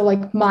energy. So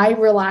like my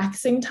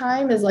relaxing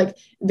time is like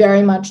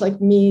very much like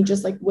me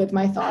just like with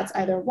my thoughts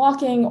either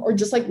walking or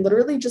just like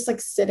literally just like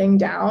sitting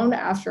down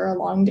after a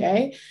long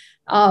day.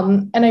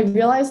 And I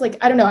realized like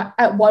I don't know,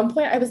 at one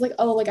point I was like,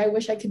 oh, like I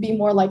wish I could be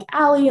more like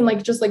Allie and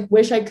like just like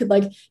wish I could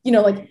like,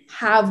 like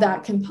have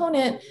that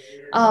component.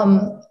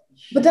 um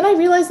but then I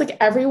realized like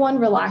everyone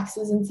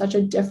relaxes in such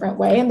a different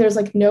way and there's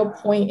like no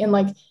point in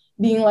like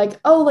being like,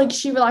 oh, like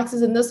she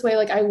relaxes in this way,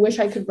 like I wish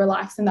I could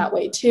relax in that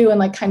way too, and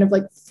like kind of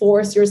like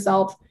force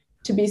yourself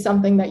to be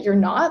something that you're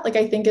not. Like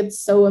I think it's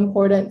so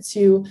important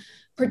to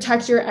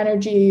protect your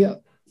energy,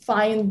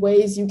 find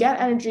ways you get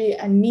energy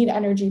and need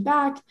energy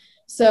back.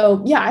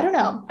 So yeah, I don't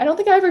know. I don't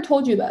think I ever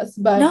told you this,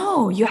 but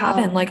No, you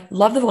haven't. Like,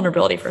 love the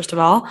vulnerability, first of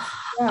all.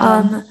 yeah.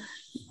 Um,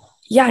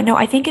 yeah, no,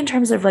 I think in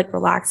terms of like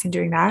relaxing,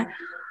 doing that,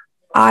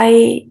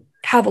 I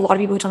have a lot of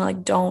people who tell me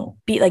like don't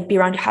be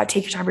around, how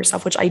take your time for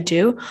yourself, which I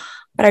do.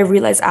 But I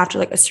realize after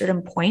like a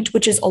certain point,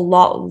 which is a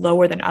lot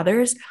lower than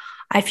others,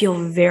 I feel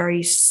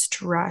very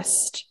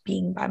stressed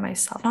being by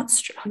myself. Not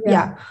Yeah.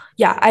 yeah.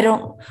 Yeah. I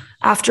don't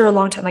after a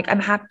long time, like I'm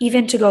happy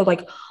even to go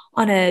like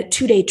on a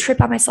 2 day trip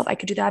by myself, I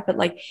could do that. But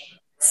like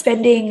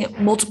spending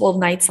multiple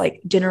nights like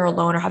dinner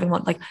alone or having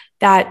one like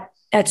that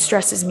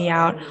stresses me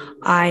out.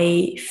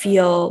 I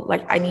feel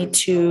like I need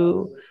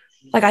to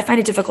like I find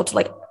it difficult to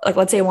like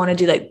let's say I want to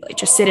do like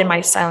just sit in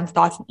my silent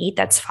thoughts and eat,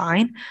 that's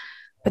fine.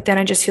 But then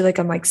I just feel like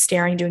I'm like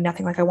staring, doing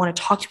nothing. Like I want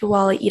to talk to people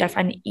while I eat. I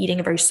find eating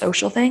a very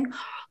social thing.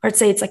 Or let's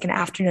say it's like an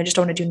afternoon, I just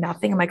don't want to do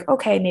nothing. I'm like,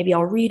 okay, maybe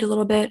I'll read a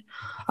little bit.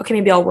 Okay,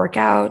 maybe I'll work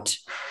out.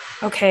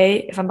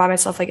 Okay, if I'm by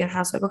myself like in the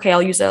house, like okay,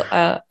 I'll use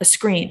a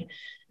screen.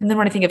 And then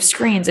when I think of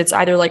screens, it's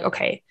either like,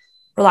 okay,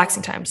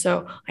 relaxing time.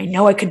 So I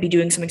know I could be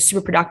doing something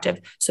super productive.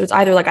 So it's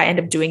either like I end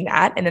up doing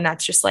that and then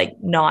that's just like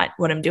not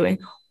what I'm doing.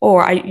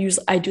 Or I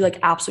do like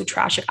absolute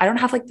trash. Like, I don't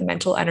have like the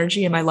mental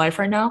energy in my life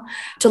right now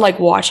to like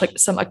watch like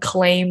some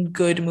acclaimed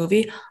good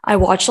movie. I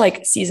watch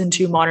like season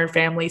 2 Modern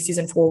Family,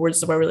 season 4 Where's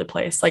the Waverly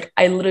Place. Like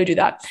I literally do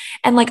that.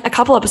 And like a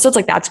couple episodes,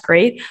 like that's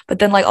great. But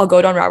then like I'll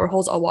go down rabbit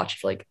holes, I'll watch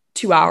for like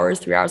 2 hours,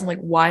 3 hours. I'm like,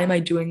 why am I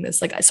doing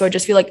this? Like, so I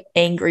just feel like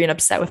angry and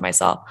upset with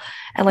myself.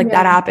 And like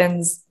that Yeah.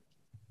 happens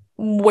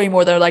way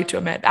more than I like to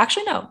admit.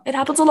 Actually, no, it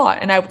happens a lot,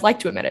 and I would like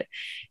to admit it.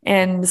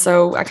 And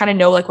so I kind of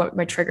know like what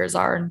my triggers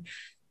are. And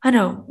I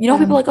know, people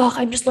Yeah. are like, oh,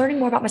 I'm just learning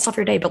more about myself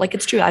every day. But like,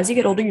 it's true. As you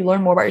get older, you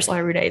learn more about yourself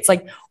every day. It's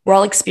like we're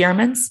all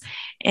experiments,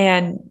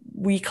 and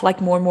we collect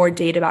more and more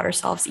data about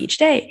ourselves each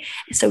day,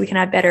 so we can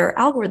have better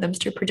algorithms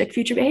to predict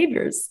future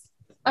behaviors.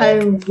 I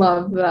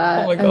love Oh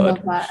that. my I love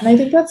god. that. And I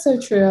think that's so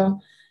true.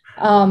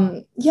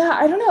 Yeah,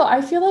 I don't know.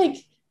 I feel like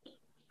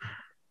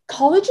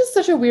college is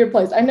such a weird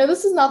place. I know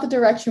this is not the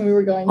direction we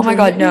were going Oh my to.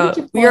 god. Maybe we No,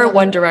 should we are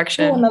One pull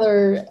Direction.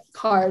 another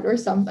card or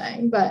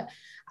something. But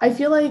I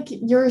feel like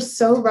you're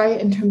so right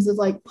in terms of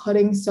like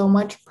putting so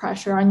much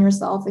pressure on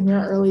yourself in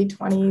your early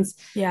 20s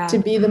to Yeah.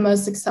 be the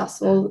most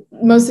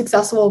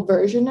successful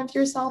version of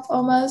yourself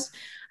almost.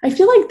 I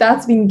feel like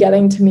that's been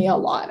getting to me a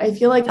lot. I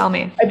feel like Tell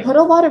me. I put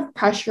a lot of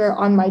pressure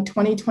on my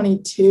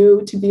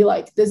 2022 to be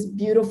like this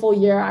beautiful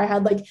year. I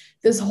had like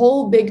this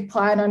whole big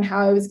plan on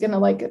how I was going to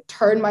like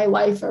turn my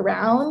life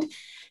around.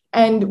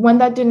 And when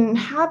that didn't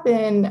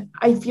happen,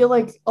 I feel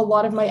like a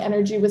lot of my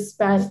energy was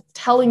spent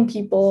telling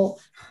people,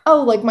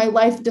 oh, like my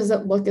life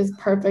doesn't look as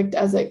perfect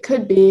as it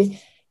could be,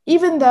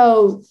 even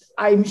though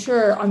I'm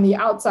sure on the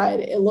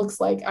outside it looks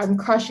like I'm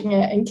crushing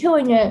it and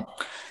killing it,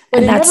 but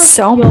And it that's never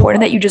so feels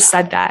important that like you just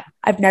that. said that.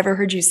 I've never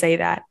heard you say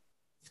that,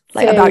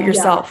 like Say, about yeah,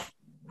 yourself.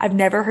 I've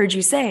never heard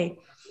you say,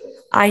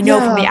 I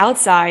know from the yeah,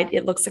 outside,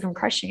 it looks like I'm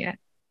crushing it.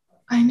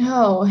 I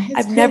know. It's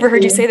I've never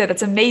heard you crazy. say that.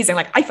 That's amazing.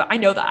 Like, I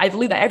know that. I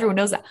believe that everyone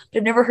knows that, but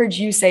I've never heard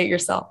you say it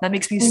yourself. That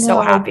makes me I so know,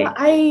 but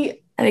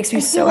happy. That makes me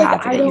I feel so like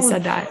happy I that you don't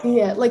said that.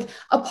 see it. Like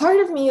a part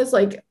of me is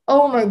like,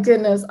 oh my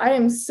goodness, I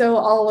am so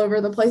all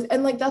over the place.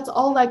 And like that's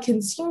all that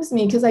consumes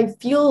me because I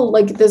feel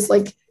like this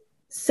like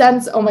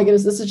sense, oh my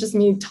goodness, this is just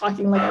me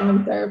talking like I'm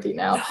in therapy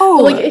now.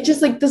 But like No. it's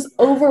just like this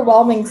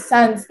overwhelming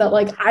sense that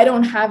like I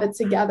don't have it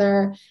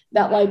together,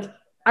 that like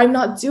I'm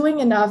not doing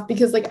enough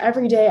because like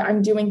every day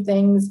I'm doing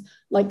things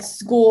like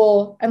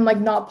school and like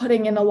not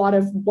putting in a lot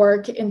of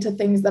work into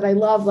things that I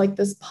love, like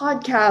this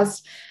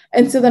podcast.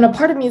 And so then a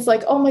part of me is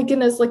like, oh my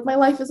goodness, like my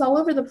life is all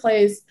over the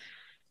place.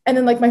 And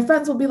then like my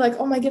friends will be like,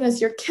 oh my goodness,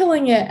 you're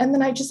killing it. And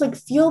then I just like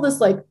feel this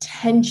like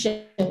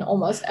tension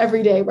almost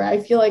every day where I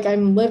feel like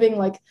I'm living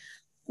like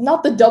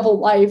not the double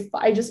life,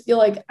 but I just feel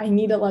like I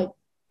need to like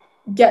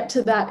get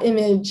to that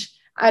image.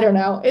 I don't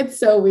know. It's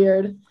so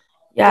weird. It's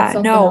Yeah,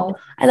 something no. else.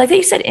 I like that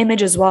you said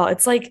image as well.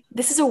 It's like,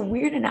 this is a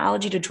weird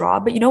analogy to draw,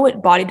 but you know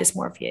what body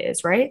dysmorphia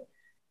is, right?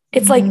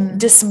 It's like Mm-hmm.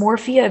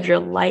 dysmorphia of your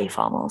life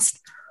almost.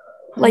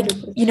 Like,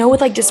 100%. with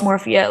like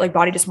dysmorphia, like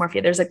body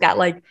dysmorphia, there's like that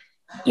like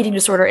eating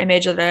disorder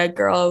image of a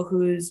girl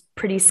who's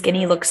pretty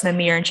skinny, looks in the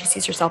mirror and she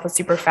sees herself as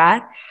super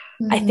fat.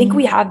 I think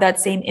we Mm-hmm. have that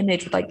same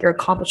image with like your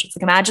accomplishments.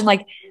 Like imagine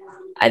like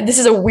this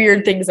is a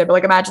weird thing to say, but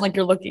like imagine like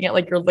you're looking at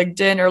like your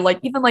LinkedIn or like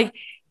even like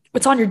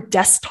what's on your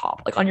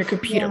desktop, like on your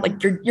computer, Yeah.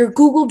 like your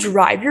Google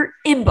Drive, your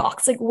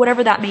inbox, like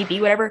whatever that may be,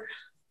 whatever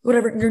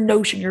your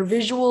notion, your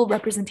visual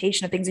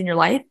representation of things in your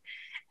life.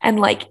 And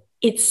like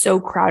it's so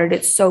crowded,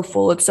 it's so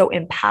full, it's so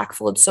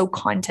impactful, it's so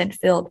content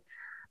filled.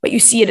 But you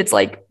see it, it's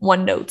like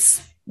one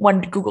notes,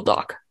 one Google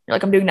Doc. You're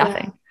like, I'm doing Yeah.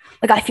 nothing.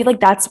 Like I feel like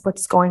that's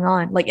what's going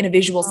on, like in a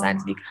visual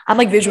sense. I'm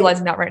like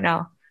visualizing that right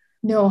now.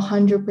 No,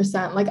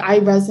 100%. Like I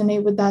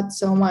resonate with that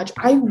so much.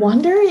 I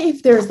wonder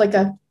if there's like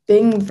a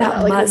thing for That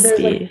that. Like if must there's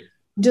like be.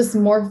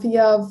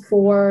 dysmorphia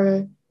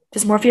for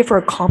Dysmorphia for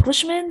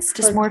accomplishments, or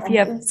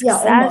dysmorphia of yeah,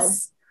 almost.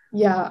 success,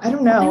 Yeah, I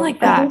don't something know. like I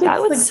that. think That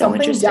it's was like so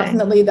something interesting.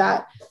 definitely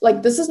that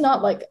like this is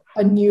not like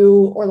a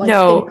new or like thing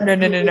No, that's no,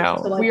 no, no, unique to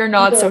no. We like are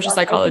not either of social us.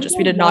 I think psychologists. a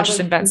We did not lot just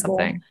of invent people,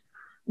 something.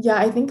 yeah,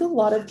 I think a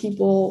lot of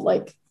people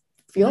like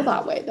feel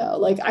that way though.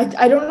 Like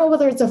I don't know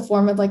whether it's a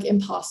form of like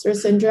imposter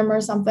syndrome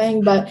or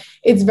something, but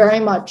it's very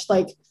much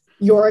like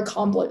you're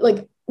accomplished.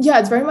 Like, yeah,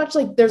 it's very much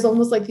like there's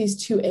almost like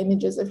these two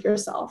images of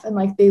yourself and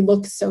like they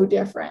look so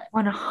different.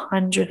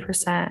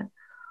 100%.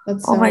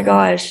 That's Oh so my interesting.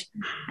 gosh.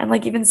 And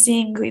like even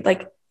seeing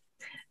like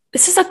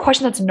this is a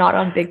question that's not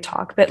on Big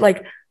Talk, but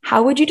like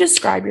how would you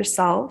describe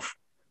yourself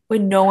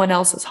when no one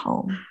else is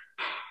home?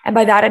 And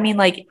by that I mean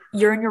like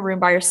you're in your room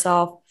by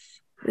yourself,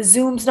 the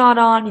Zoom's not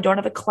on, you don't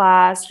have a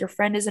class, your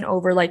friend isn't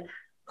over. Like,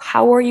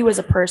 how are you as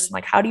a person?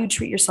 Like, how do you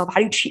treat yourself? How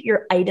do you treat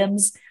your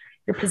items,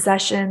 your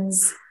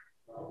possessions?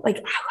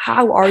 Like,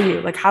 how are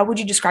you? Like, how would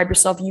you describe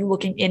yourself? You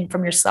looking in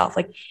from yourself.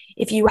 Like,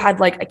 if you had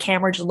like a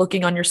camera just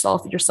looking on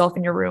yourself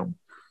in your room,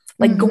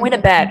 like going to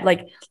Mhm. bed,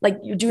 like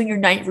you're doing your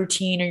night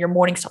routine or your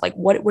morning stuff. Like,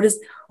 what is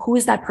who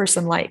is that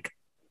person like?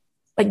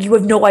 Like you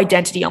have no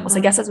identity almost.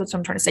 I guess that's what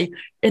I'm trying to say.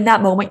 In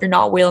that moment, you're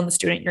not Waylon the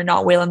student, you're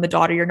not Waylon the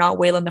daughter, you're not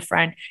Waylon the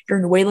friend,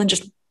 you're Waylon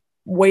just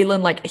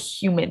Waylon like a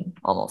human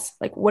almost.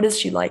 Like what is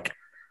she like?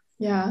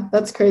 Yeah,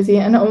 that's crazy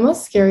and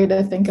almost scary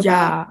to think about.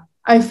 Yeah.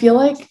 I feel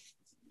like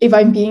if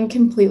I'm being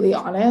completely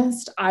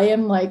honest, I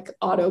am like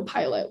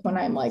autopilot when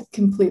I'm like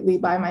completely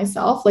by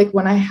myself. Like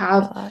when I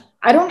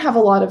don't have a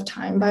lot of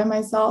time by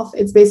myself.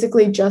 It's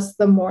basically just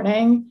the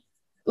morning.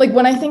 Like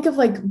when I think of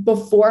like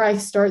before I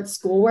start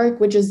schoolwork,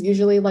 which is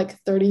usually like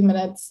 30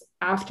 minutes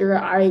after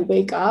I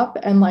wake up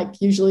and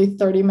like usually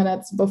 30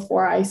 minutes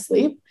before I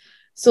sleep.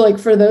 So like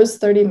for those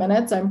 30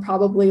 minutes, I'm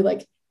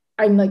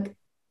like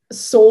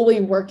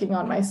solely working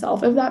on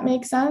myself, if that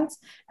makes sense.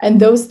 And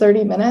those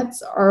 30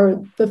 minutes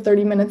are the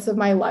 30 minutes of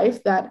my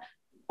life that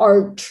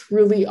are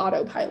truly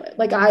autopilot.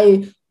 Like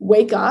I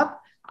wake up,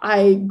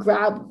 I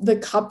grab the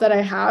cup that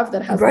I have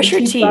that You has my brush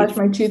your toothbrush, teeth.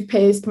 my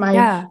toothpaste, my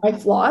Yeah. my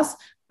floss.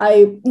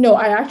 I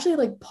actually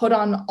like put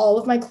on all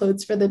of my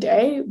clothes for the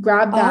day,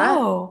 grab that,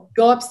 Oh.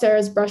 go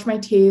upstairs, brush my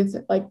teeth,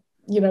 like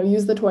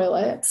use the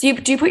toilet. So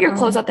do you put your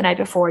clothes Um, out the night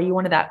before? Are you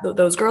one of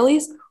those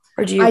girlies?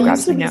 Or do you I grab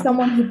used to something be new?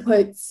 someone who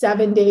put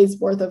 7 days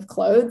worth of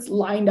clothes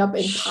lined up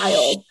in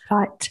piles.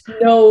 Shut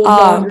No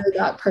longer up.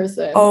 that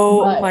person,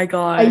 Oh but my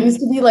God. I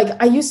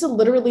used to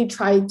literally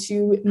try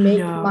to make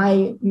No.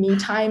 my me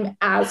time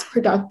as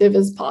productive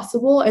as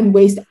possible and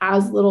waste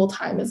as little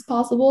time as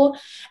possible.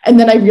 And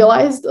then I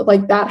realized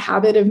like that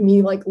habit of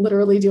me like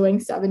literally doing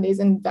 7 days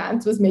in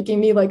advance was making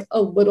me like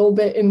a little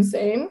bit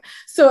insane.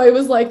 So I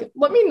was like,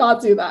 let me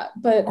not do that.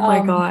 But Oh my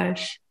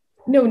gosh.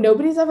 no,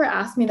 nobody's ever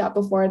asked me that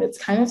before, and it's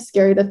kind of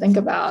scary to think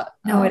about.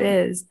 No, it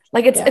is.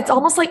 Like it's Yeah,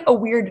 almost like a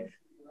weird,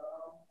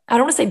 I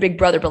don't want to say big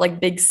brother, but like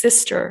big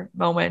sister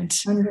moment.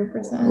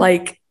 100%.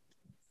 Like,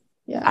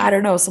 Yeah. I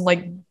don't know, some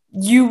like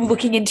you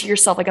looking into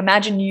yourself. Like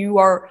imagine you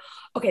are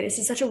okay, this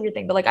is such a weird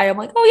thing, but like I am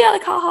like, oh yeah,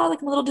 like haha,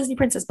 like I'm a little Disney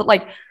princess. But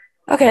like,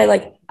 okay,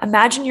 like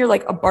imagine you're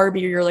like a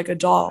Barbie or you're like a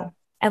doll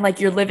and like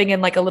you're living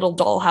in like a little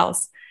doll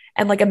house.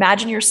 And like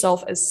imagine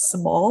yourself as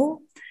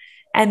small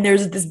and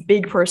there's this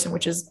big person,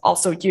 which is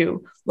also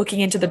you, looking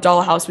into the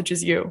dollhouse, which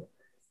is you.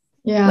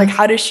 Like, Yeah.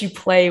 how does she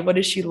play? What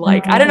is she Oh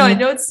like? I my don't know. I God.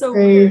 know it's so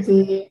weird.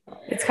 Crazy.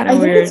 It's kind I of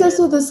think it's weird.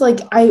 also this like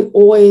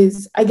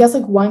I guess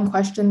like one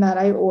question that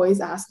I always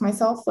ask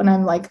myself when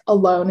I'm like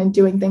alone and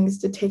doing things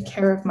to take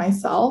care of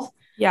myself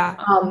Yeah.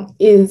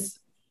 is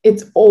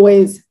it's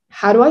always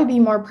how do I be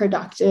more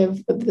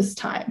productive with this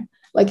time?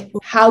 Like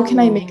how can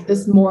I make Ooh.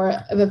 this more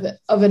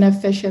of an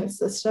efficient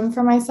system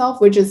for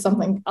myself, which is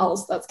something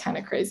else that's kind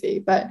of crazy.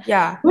 But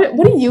Yeah.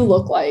 what do you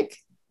look like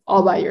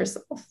all by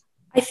yourself?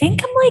 I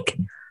think I'm like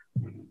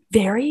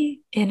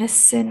very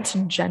innocent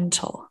and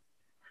gentle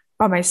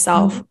by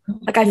myself.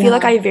 Like I feel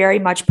like Yeah. I very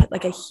much put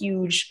like a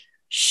huge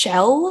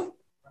shell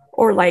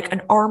or like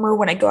an armor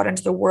when I go out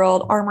into the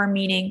world. Armor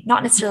meaning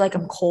not necessarily like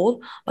I'm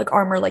cold, like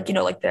armor, like,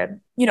 like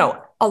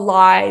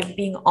alive,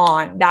 being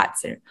on.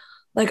 That's it.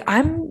 Like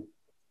I'm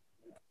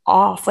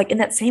off, like in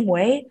that same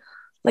way.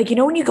 Like,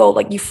 when you go,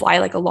 like you fly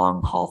like a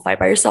long haul flight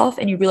by yourself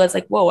and you realize,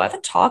 like, whoa, I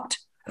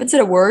haven't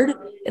said a word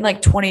in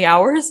like 20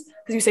 hours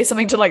because you say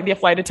something to like the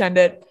flight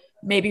attendant.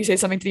 Maybe you say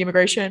something to the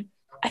immigration.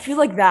 I feel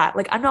like that.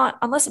 Like, I'm not,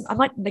 unless I'm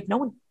like, no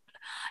one,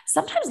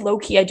 sometimes low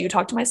key, I do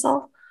talk to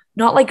myself,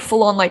 not like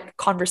full on like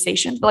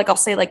conversations, but like I'll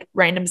say like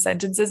random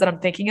sentences that I'm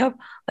thinking of.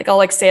 Like, I'll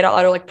like say it out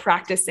loud or like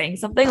practice saying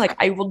something. Like,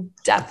 I will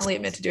definitely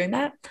admit to doing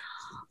that.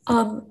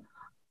 Um,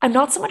 I'm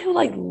not someone who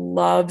like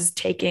loves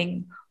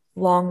taking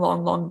long,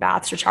 long, long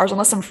baths or showers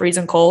unless I'm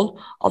freezing cold.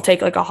 I'll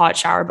take like a hot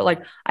shower, but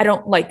like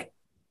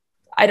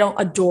I don't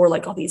adore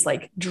like all these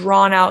like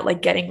drawn out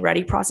like getting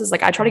ready process.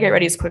 Like I try to get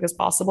ready as quick as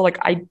possible. Like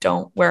I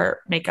don't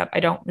wear makeup. I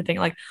don't think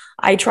like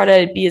I try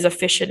to be as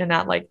efficient in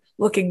that like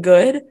looking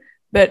good,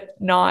 but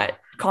not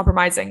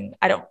compromising.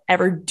 I don't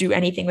ever do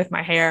anything with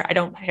my hair. I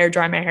don't hair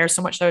dry my hair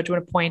so much so to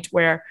a point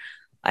where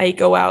I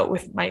go out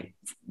with my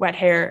wet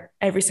hair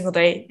every single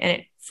day and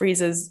it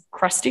freezes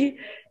crusty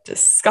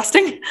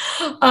disgusting.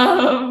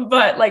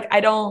 But like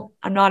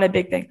I'm not a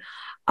big thing.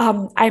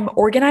 I'm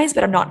organized,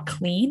 but I'm not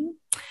clean.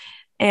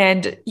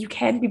 And you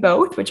can be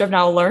both, which I've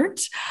now learned.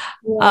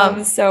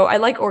 Yeah. So I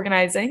like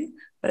organizing,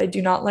 but I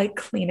do not like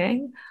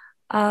cleaning.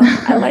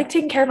 I like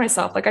taking care of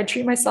myself. Like I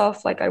treat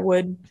myself like I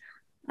would,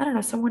 I don't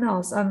know, someone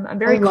else. I'm I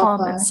very love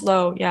calm and that.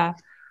 slow. Yeah,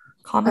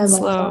 calm I and love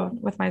slow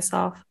that. with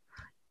myself.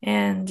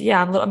 And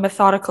yeah, I'm a little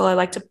methodical. I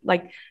like to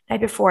like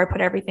night before I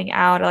put everything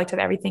out. I like to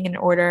have everything in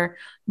order,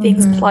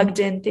 things Mm-hmm. plugged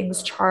in,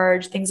 things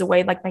charged, things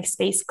away, like my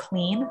space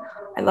clean.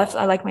 I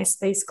like my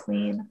space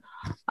clean.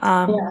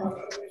 Um, Yeah.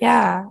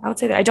 yeah, I would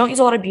say that I don't use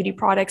a lot of beauty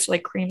products or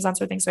like creams, that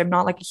sort of thing. So I'm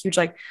not like a huge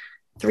like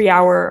 3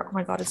 hour. Oh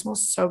my God, it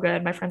smells so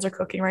good. My friends are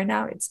cooking right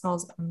now. It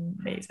smells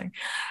amazing.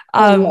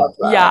 I love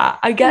that. Yeah,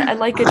 I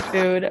like good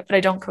food, but I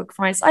don't cook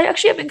for myself. I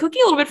actually have been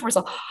cooking a little bit for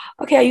myself.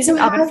 Okay, I used You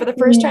an oven have for the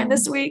first time been.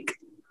 this week.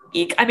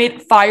 Eek. I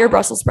made fire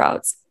Brussels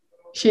sprouts.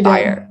 She did.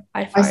 Fire.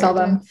 I I saw fired it.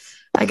 them.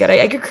 I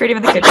get creative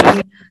in the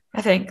kitchen.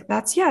 I think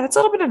that's a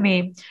little bit of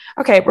me.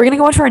 Okay, we're gonna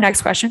go on to our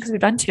next question because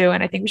we've done two,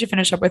 and I think we should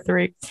finish up with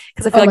three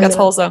because I feel Oh like my that's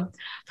goodness. wholesome.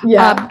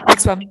 Yeah.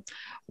 Next one.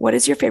 What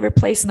is your favorite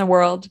place in the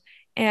world?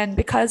 And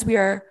because we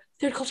are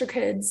third culture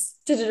kids,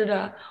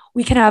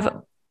 we can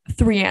have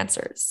three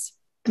answers.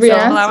 Three So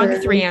I'm allowing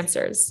three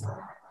answers. answers. Oh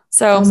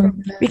So my we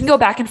can goodness. go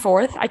back and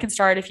forth. I can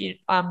start if you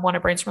want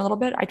to brainstorm a little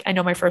bit. I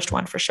know my first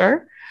one for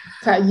sure.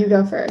 Okay, you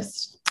go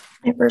first.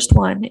 My first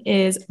one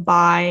is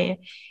by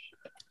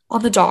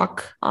on the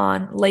dock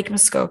on Lake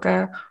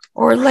Muskoka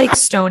or Lake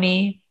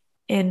Stony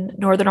in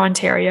Northern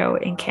Ontario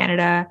in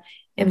Canada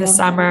I in the love that.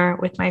 summer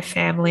with my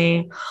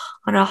family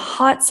on a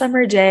hot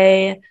summer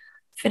day.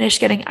 Finish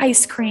getting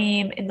ice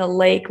cream in the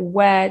lake,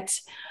 wet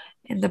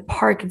in the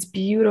park. It's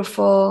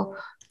beautiful.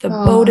 The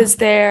boat Oh, is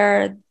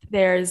there.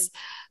 There's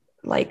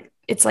like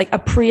it's like a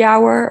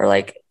pre-hour or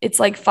like it's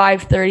like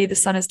 5:30. The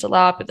sun is still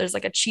up, but there's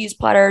like a cheese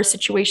platter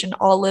situation,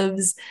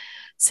 olives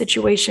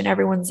situation.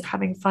 Everyone's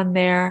having fun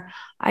there.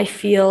 I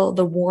feel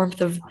the warmth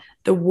of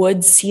the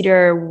wood,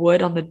 cedar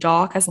wood on the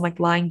dock as I'm like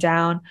lying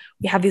down.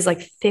 We have these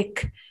like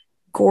thick,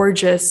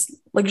 gorgeous,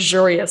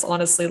 luxurious,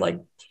 honestly, like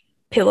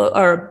pillow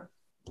or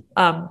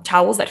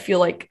towels that feel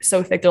like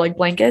so thick. They're like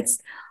blankets,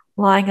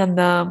 lying on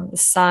them, the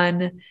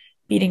sun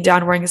beating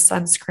down, wearing a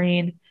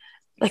sunscreen,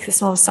 like the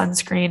smell of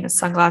sunscreen,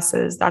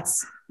 sunglasses.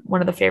 That's one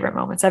of the favorite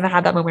moments. I haven't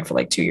had that moment for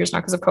like 2 years now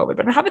because of COVID,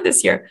 but I have it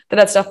this year. But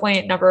that's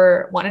definitely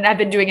number one. And I've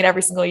been doing it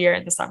every single year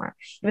in the summer,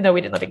 even though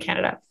we didn't live in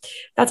Canada.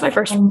 That's my oh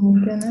first. my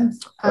goodness.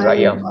 What I about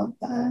you? love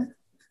that.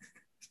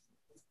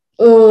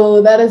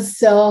 Oh, that is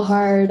so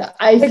hard.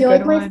 I A feel good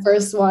like my one.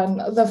 first one,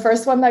 the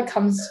first one that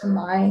comes to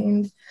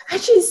mind,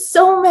 actually,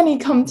 so many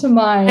come to I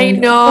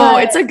mind, know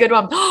but it's a good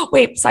one.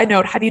 Wait, side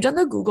note, have you done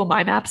the Google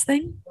My Maps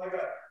thing?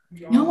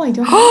 no, I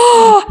don't have that.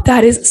 Oh,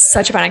 that is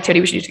such a fun activity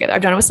we should do together.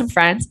 I've done it with some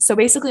friends. So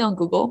basically on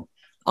Google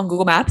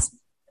Maps,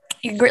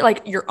 you can create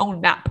like your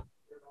own map.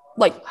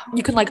 Like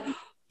you can like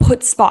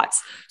put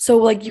spots. So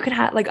like you can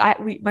have like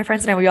my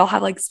friends and I we all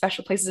have like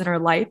special places in our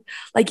life.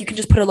 Like you can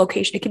just put a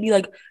location. It can be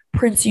like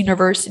Prince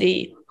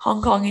University,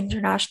 Hong Kong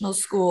International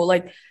School,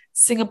 like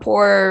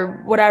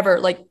Singapore, whatever.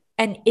 Like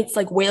and it's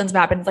like Wayland's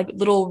map and it's like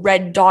little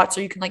red dots,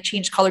 or you can like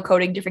change color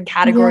coding different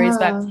categories.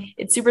 But Yeah.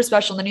 it's super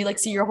special. And then you like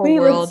see your whole Wait,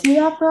 let's world. do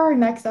that for our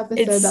next It's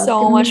episode. That's so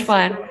gonna much be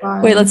fun.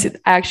 super Wait, let's fun. see.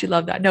 I actually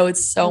love that. No,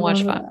 it's I so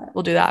much love fun. that.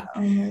 We'll do that. Oh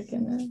my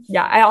goodness.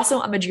 Yeah,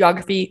 I'm a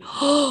geography.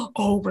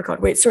 Oh my God.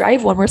 Wait, sorry. I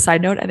have one more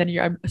side note, and then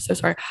I'm so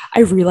sorry.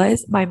 I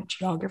realized my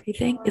geography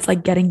thing is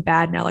like getting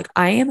bad now. Like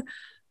I am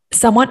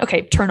someone,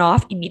 okay, turn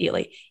off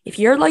immediately. If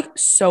you're like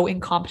so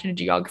incompetent in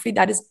geography,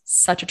 that is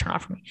such a turn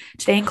off for me.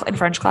 Today in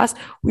French class,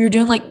 we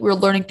were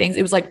learning things.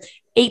 It was like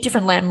 8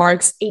 different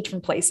landmarks, 8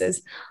 different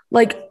places.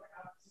 Like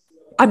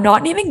I'm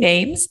not naming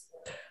names,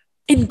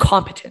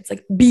 incompetence,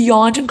 like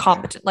beyond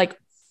incompetent, like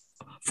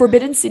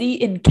Forbidden City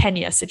in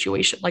Kenya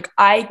situation. Like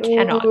I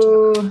cannot.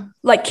 Ooh,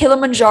 Like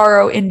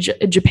Kilimanjaro in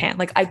Japan.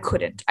 Like I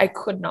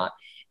could not.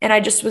 And I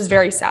just was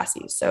very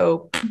sassy.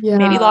 So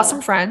maybe lost yeah,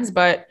 some friends,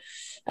 but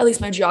at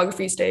least my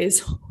geography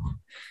stays.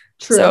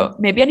 true. So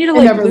maybe I need to I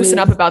like never loosen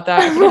up leave. about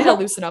that. I think I need to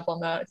loosen up on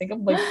that. I think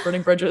I'm like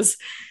burning bridges.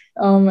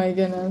 Oh my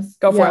goodness.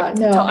 Go for Yeah, it.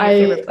 no, Tell me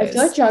your favorite I feel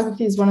like place.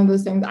 geography is one of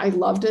those things I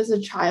loved as a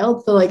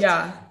child, but like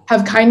Yeah,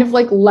 have kind of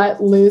like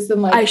let loose and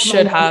I like my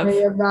should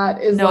memory have. of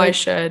that is No, I like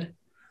should.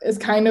 is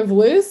kind of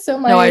loose. So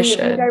No, I my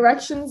should.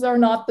 directions are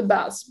not the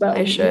best, I but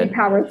we should.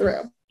 power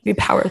through. We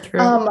power through.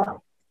 Um,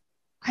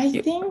 I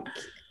think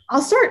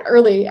I'll start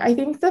early. I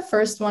think the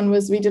first one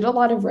was we did a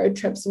lot of road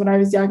trips when I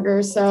was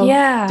younger. So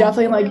Yeah.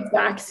 definitely like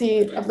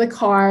backseat of the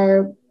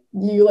car.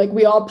 You like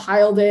we all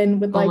piled in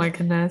with Oh my like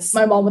goodness.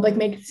 my mom would like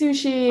make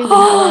sushi. We'd have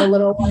our Oh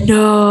little like snacks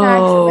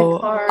in the no,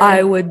 I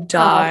car. would And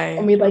die.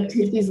 we'd like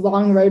take these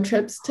long road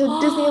trips to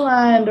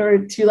Disneyland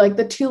or to like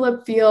the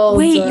tulip fields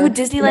Wait, you or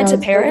Disneyland to to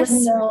the Paris?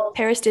 windmill.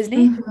 Paris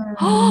Disney? Mhm.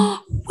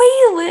 Oh,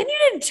 Waylon, you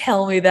didn't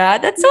tell me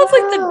that. That sounds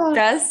like the Yeah.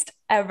 best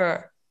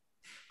ever.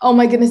 Oh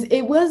my goodness,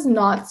 it was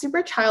not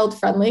super child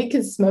friendly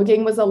because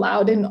smoking was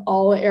allowed in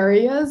all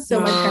areas. So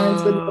my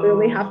parents would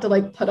literally have No. to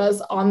like put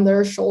us on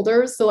their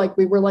shoulders. So like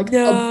we were like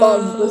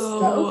above the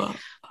smoke.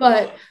 No.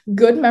 but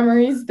good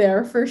memories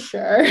there for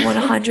sure.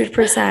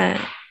 100%.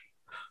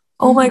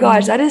 Oh my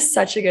gosh, Mhm. that is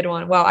such a good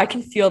one. Wow, I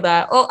can feel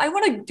that. Oh, I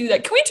want to do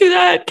that. Can we do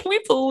that? Can we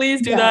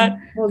please do Yeah, that?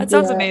 we'll That do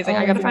sounds it. amazing. Oh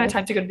I my gotta find a goodness.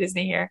 time to go to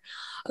Disney here.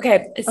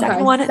 Okay, the second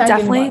Okay, one, second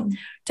definitely, one.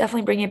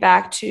 definitely bring it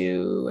back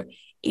to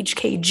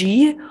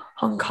HKG,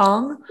 Hong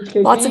Kong.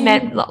 HKG.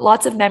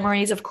 Lots of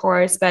memories, of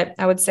course, but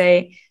I would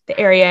say the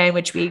area in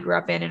which we grew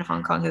up in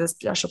Hong Kong is a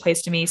special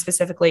place to me.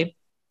 Specifically,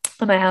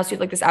 in my house, we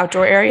had like this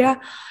outdoor area,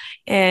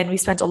 and we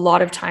spent a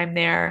lot of time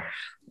there.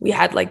 We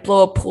had like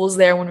blow up pools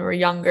there when we were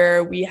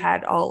younger. We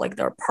had all like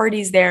our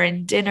parties there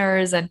and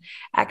dinners and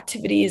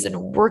activities and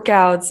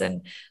workouts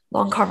and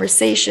long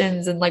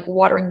conversations and like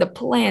watering the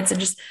plants and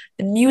just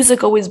the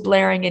music always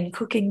blaring and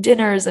cooking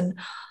dinners and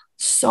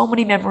so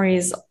many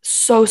memories.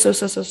 So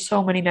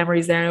many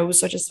memories there. And it was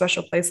such a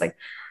special place. Like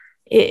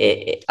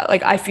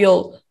like I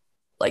feel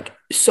like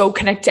so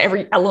connected to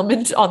every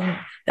element on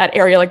that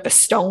area, like the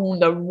stone,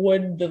 the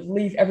wood, the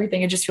leaf,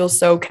 everything. It just feels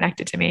so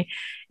connected to me.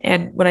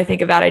 And when I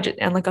think of that, I just,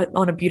 and like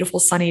on a beautiful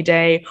sunny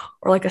day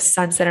or like a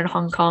sunset in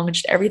Hong Kong,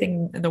 just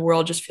everything in the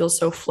world just feels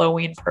so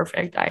flowy and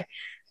perfect.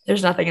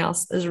 There's nothing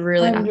else. There's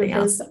really nothing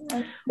else. 100%.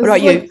 What This about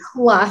is like you?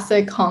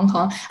 classic Hong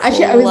Kong.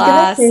 Actually, I was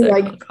gonna say Classic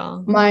like Hong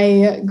Kong.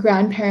 my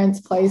grandparents'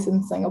 place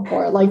in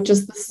Singapore, like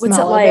just the What's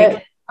it smell of it.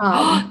 like?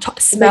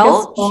 It's like a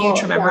Smell? Huge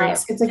for small, yeah,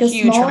 memories. it's like a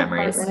Huge for small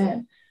memories.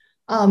 apartment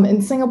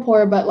in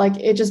Singapore, but like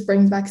it just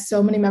brings back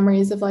so many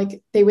memories of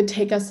like they would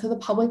take us to the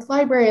public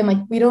library and like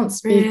we don't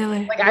speak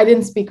Really? like I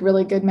didn't speak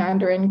really good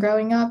Mandarin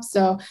growing up.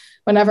 So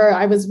whenever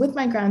I was with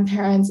my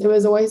grandparents, it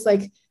was always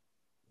like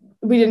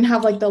we didn't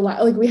have like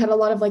like we had a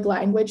lot of like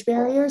language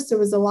barriers. So it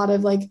was a lot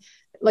of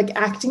like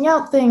acting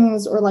out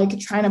things or like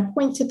trying to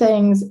point to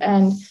things.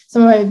 And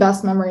some of my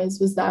best memories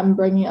was them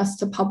bringing us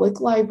to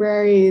public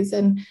libraries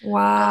and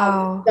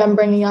Wow. them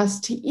bringing us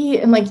to eat.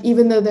 And like,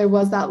 even though there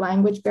was that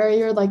language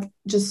barrier, like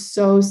just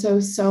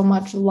so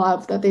much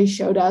love that they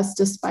showed us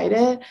despite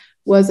it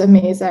was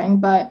amazing.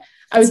 But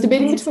I was It's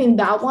debating between amazing.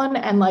 that one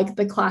and like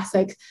the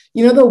classic,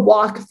 the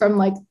walk from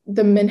like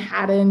the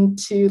Manhattan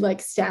to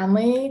like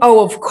Stanley.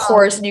 Oh, of Um,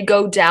 course. And you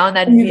go down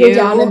that and you go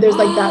down and view. there's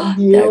like that That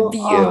view. Oh,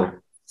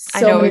 view.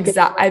 I so know many good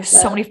exact. I memories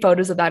have so there. many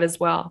photos of that as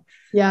well.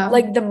 Yeah.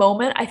 Like the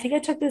moment I think I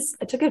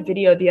took a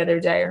video the other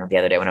day, or not the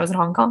other day when I was in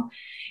Hong Kong.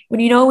 When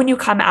you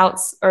come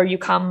out or you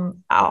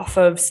come off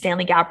of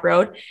Stanley Gap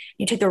Road,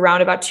 you take the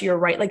roundabout to your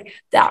right, like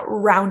that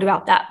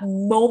roundabout, that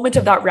moment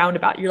of that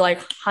roundabout, you're like,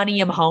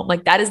 honey, I'm home.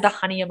 Like that is the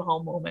honey, I'm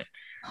home moment.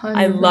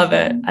 I love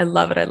it. 100%. I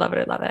love it. I love it.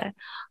 I love it.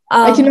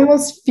 I can Um,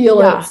 almost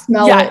feel it, yeah,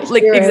 smell yeah, it,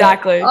 like hear it.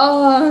 exactly.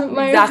 Oh,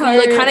 my Exactly. You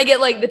like kind heart. of get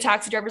like the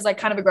taxi driver's like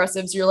kind of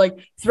aggressive. So you're like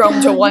thrown to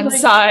Yeah, you're one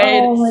like, side.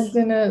 oh my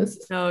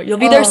goodness. No, you'll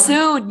be there Oh,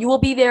 soon. You will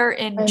be there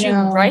in I June,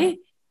 know. right?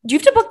 Do you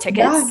have to book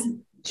Yeah, tickets?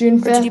 June Or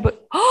did you 5th.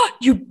 book? Oh,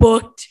 you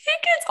booked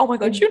tickets. Oh my I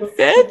God, June booked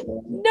 5th? tickets.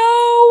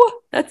 No,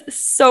 that's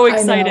so I know.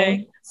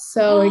 exciting.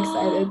 So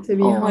excited to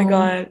be Oh my home.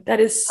 God, that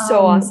is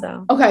so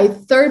awesome. Okay,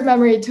 third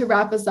memory to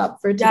wrap us up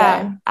for today.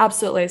 Yeah,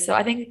 absolutely. So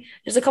I think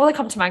there's a couple that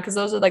come to mind because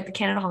those are like the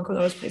Canada, Hong Kong,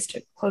 those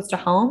places close to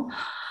home.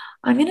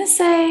 I'm gonna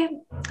say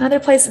another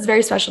place that's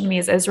very special to me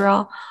is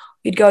Israel.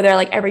 We'd go there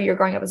like every year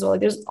growing up as well.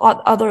 Like there's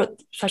other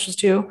specials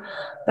too,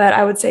 but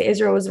I would say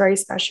Israel was very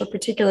special,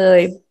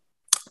 particularly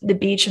the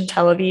beach in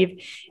Tel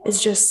Aviv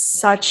is just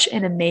such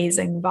an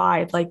amazing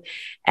vibe. Like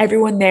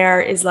everyone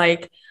there is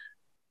like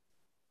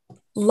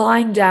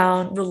lying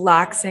down,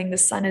 relaxing. The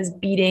sun is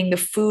beating. The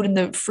food and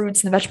the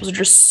fruits and the vegetables are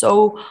just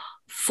so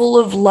full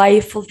of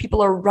life. Full of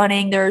people are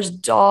running. There's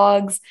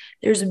dogs.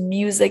 There's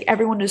music.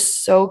 Everyone is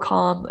so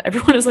calm.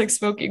 Everyone is like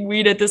smoking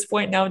weed at this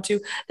point now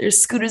too.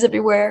 There's scooters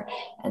everywhere,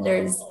 and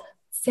there's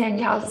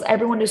sandcastles.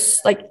 Everyone is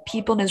like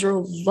people in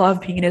Israel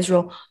love being in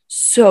Israel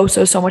so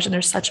much, and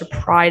there's such a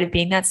pride of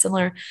being that.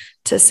 Similar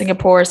to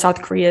Singapore,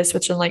 South Korea,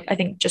 Switzerland. Like I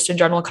think just in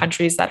general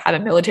countries that have a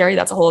military,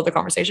 that's a whole other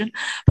conversation.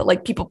 But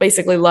like people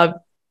basically love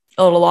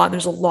a lot. And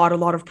there's a lot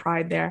of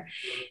pride there.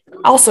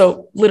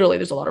 Also, literally,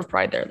 there's a lot of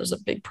pride there. There's a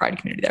big pride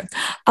community there.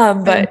 I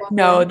But love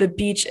no, it. the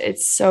beach,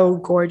 it's so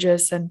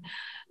gorgeous. And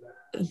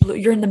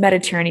you're in the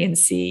Mediterranean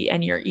Sea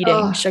and you're eating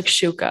Oh,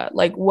 shakshuka.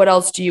 Like, what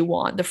else do you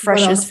want? The what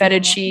freshest else do you feta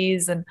want?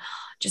 cheese and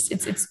just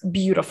it's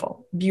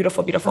beautiful,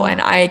 beautiful.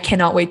 And Oh, I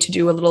cannot wait to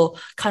do a little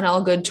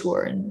Canal Good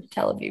tour in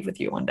Tel Aviv with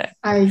you one day.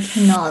 I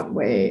cannot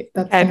wait.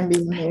 That's Okay, gonna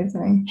be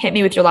amazing. hit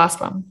me with your last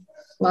one.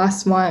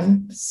 Last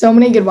one. So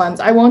many good ones.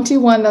 I won't do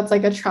one that's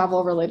like a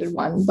travel related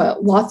one,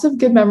 but lots of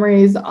good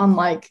memories on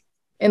like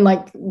in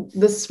like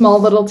this small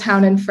little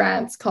town in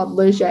France called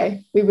Leger.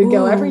 We would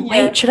go every Ooh,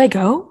 wait, year. should I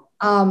go?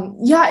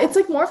 Yeah, it's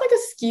like more of like a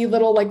ski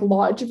little like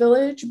lodge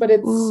village, but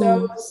it's Ooh,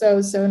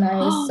 so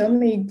nice. So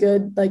many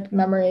good like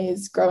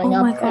memories growing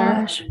oh my up there.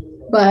 gosh.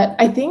 But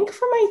I think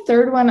for my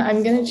third one,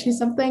 I'm gonna choose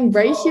something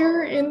right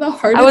here in the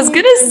heart I of was New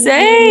gonna Jersey.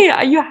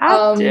 say you have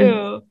Um,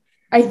 to.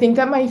 I think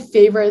that my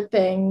favorite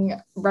thing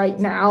right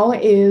now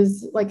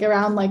is like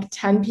around like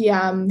 10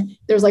 p.m.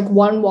 There's like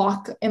one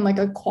walk in like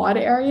a quad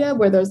area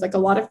where there's like a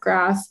lot of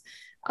grass.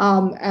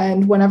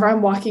 And whenever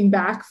I'm walking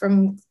back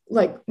from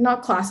like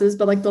not classes,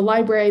 but like the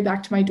library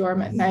back to my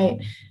dorm at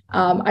night,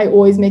 I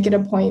always make it a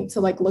point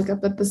to like look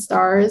up at the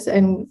stars,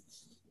 and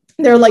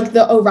they're like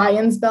the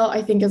Orion's belt,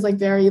 I think is like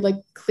very like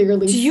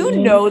clearly Do you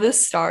seen. know the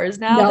stars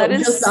now? No, That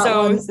is just that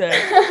so one. sick.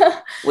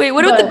 Wait,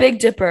 what about the But Big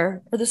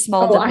Dipper or the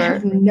Small oh, I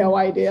have Dipper? no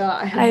idea.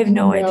 I I have have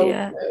no no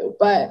idea. clue.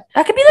 But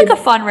That could be like a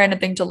it's fun random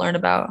thing to learn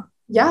about.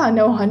 yeah,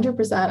 no,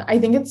 100%. I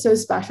think it's so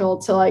special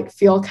to like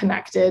feel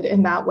connected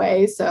in that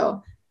way.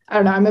 So I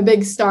don't know. I'm a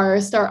big star.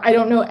 I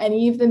don't know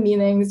any of the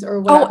meanings or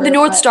Oh, the whatever,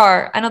 North but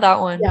Star. I know that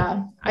one.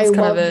 yeah, I That's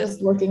kind of love it.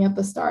 just looking at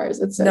the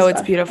stars. It's so No, it's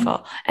special.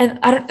 beautiful. And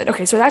I don't,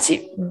 okay, so that's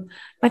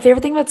my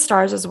favorite thing about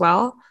stars as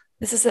well.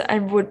 This is, I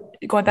would,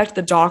 going back to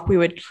the dock, we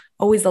would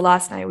always, the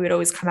last night, we would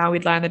always come out,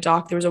 we'd lie on the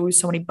dock. There was always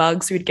so many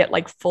bugs. So we'd get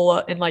like full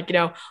and like,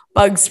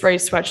 bug spray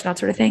sweat and that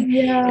sort of thing.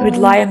 And we'd Yeah.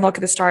 lie and look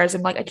at the stars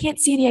and like, I can't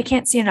see any, I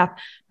can't see enough.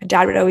 My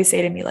dad would always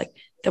say to me, like,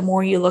 the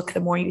more you look, the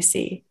more you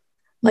see.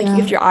 Like, if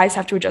Yeah. your eyes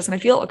have to adjust. And I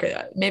feel, okay,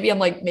 maybe I'm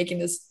like making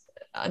this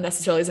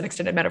unnecessarily as an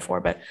extended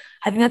metaphor, but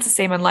I think that's the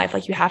same in life.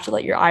 Like, you have to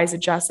let your eyes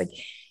adjust. Like,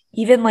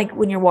 even like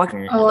when you're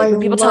walking, Oh, like I when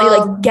people tell you like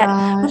love when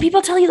that.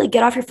 people tell you like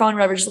get off your phone,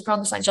 whatever, just look around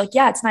the signs. You're like,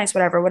 yeah, it's nice,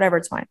 whatever,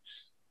 it's fine.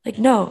 Like,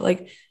 no,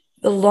 like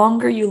the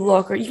longer you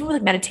look, or even with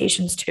like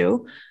meditations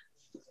too,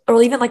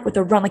 or even like with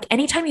a run, like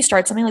anytime you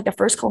start something, like the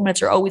first couple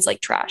minutes are always like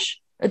trash.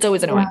 It's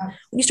always annoying. Yeah.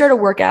 When you start a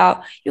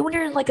workout, even when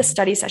you're in like a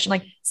study session,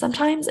 like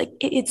sometimes like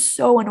it's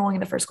so annoying in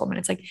the first couple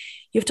minutes. Like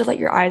you have to let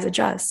your eyes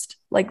adjust,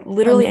 like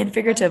literally and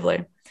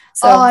figuratively. Oh,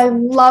 So I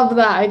love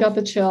that. I got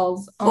the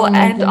chills. Oh we'll my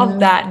end on goodness.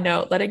 that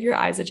note, letting your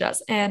eyes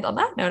adjust. And on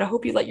that note, I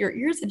hope you let your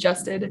ears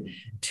adjusted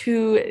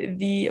to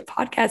the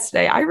podcast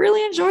today. I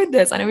really enjoyed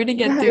this. I know we didn't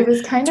get Yeah, it through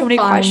was kind too of many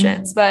fun.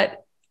 questions,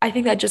 but I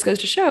think that just goes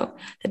to show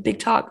that Big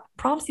Talk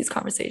prompts these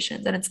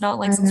conversations. And it's not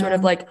like I some sort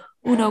of know. like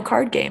Uno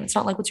card game. It's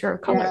not like what's your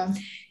color. Yeah.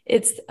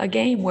 It's a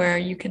game where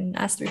you can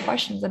ask 3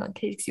 questions and it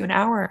takes you an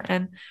hour.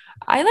 And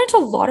I learned a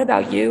lot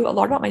about you, a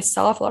lot about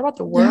myself, a lot about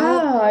the world.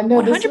 Yeah,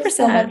 no, this was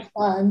so 100%. much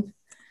fun.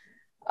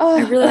 I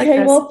Oh, really like okay.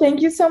 this. Well,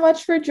 thank you so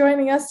much for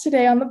joining us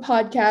today on the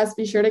podcast.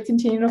 Be sure to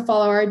continue to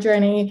follow our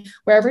journey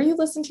wherever you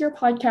listen to your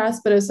podcast,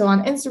 but also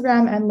on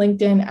Instagram and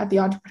LinkedIn at the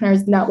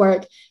Entrepreneurs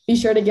Network. Be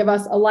sure to give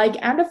us a like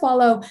and a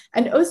follow,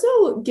 and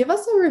also give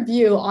us a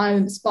review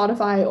on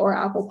Spotify or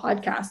Apple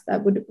Podcasts.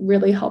 That would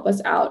really help us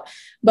out.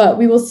 But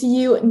we will see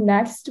you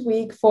next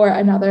week for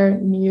another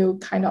new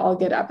Kind of All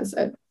Good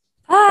episode.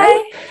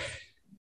 Bye. Bye.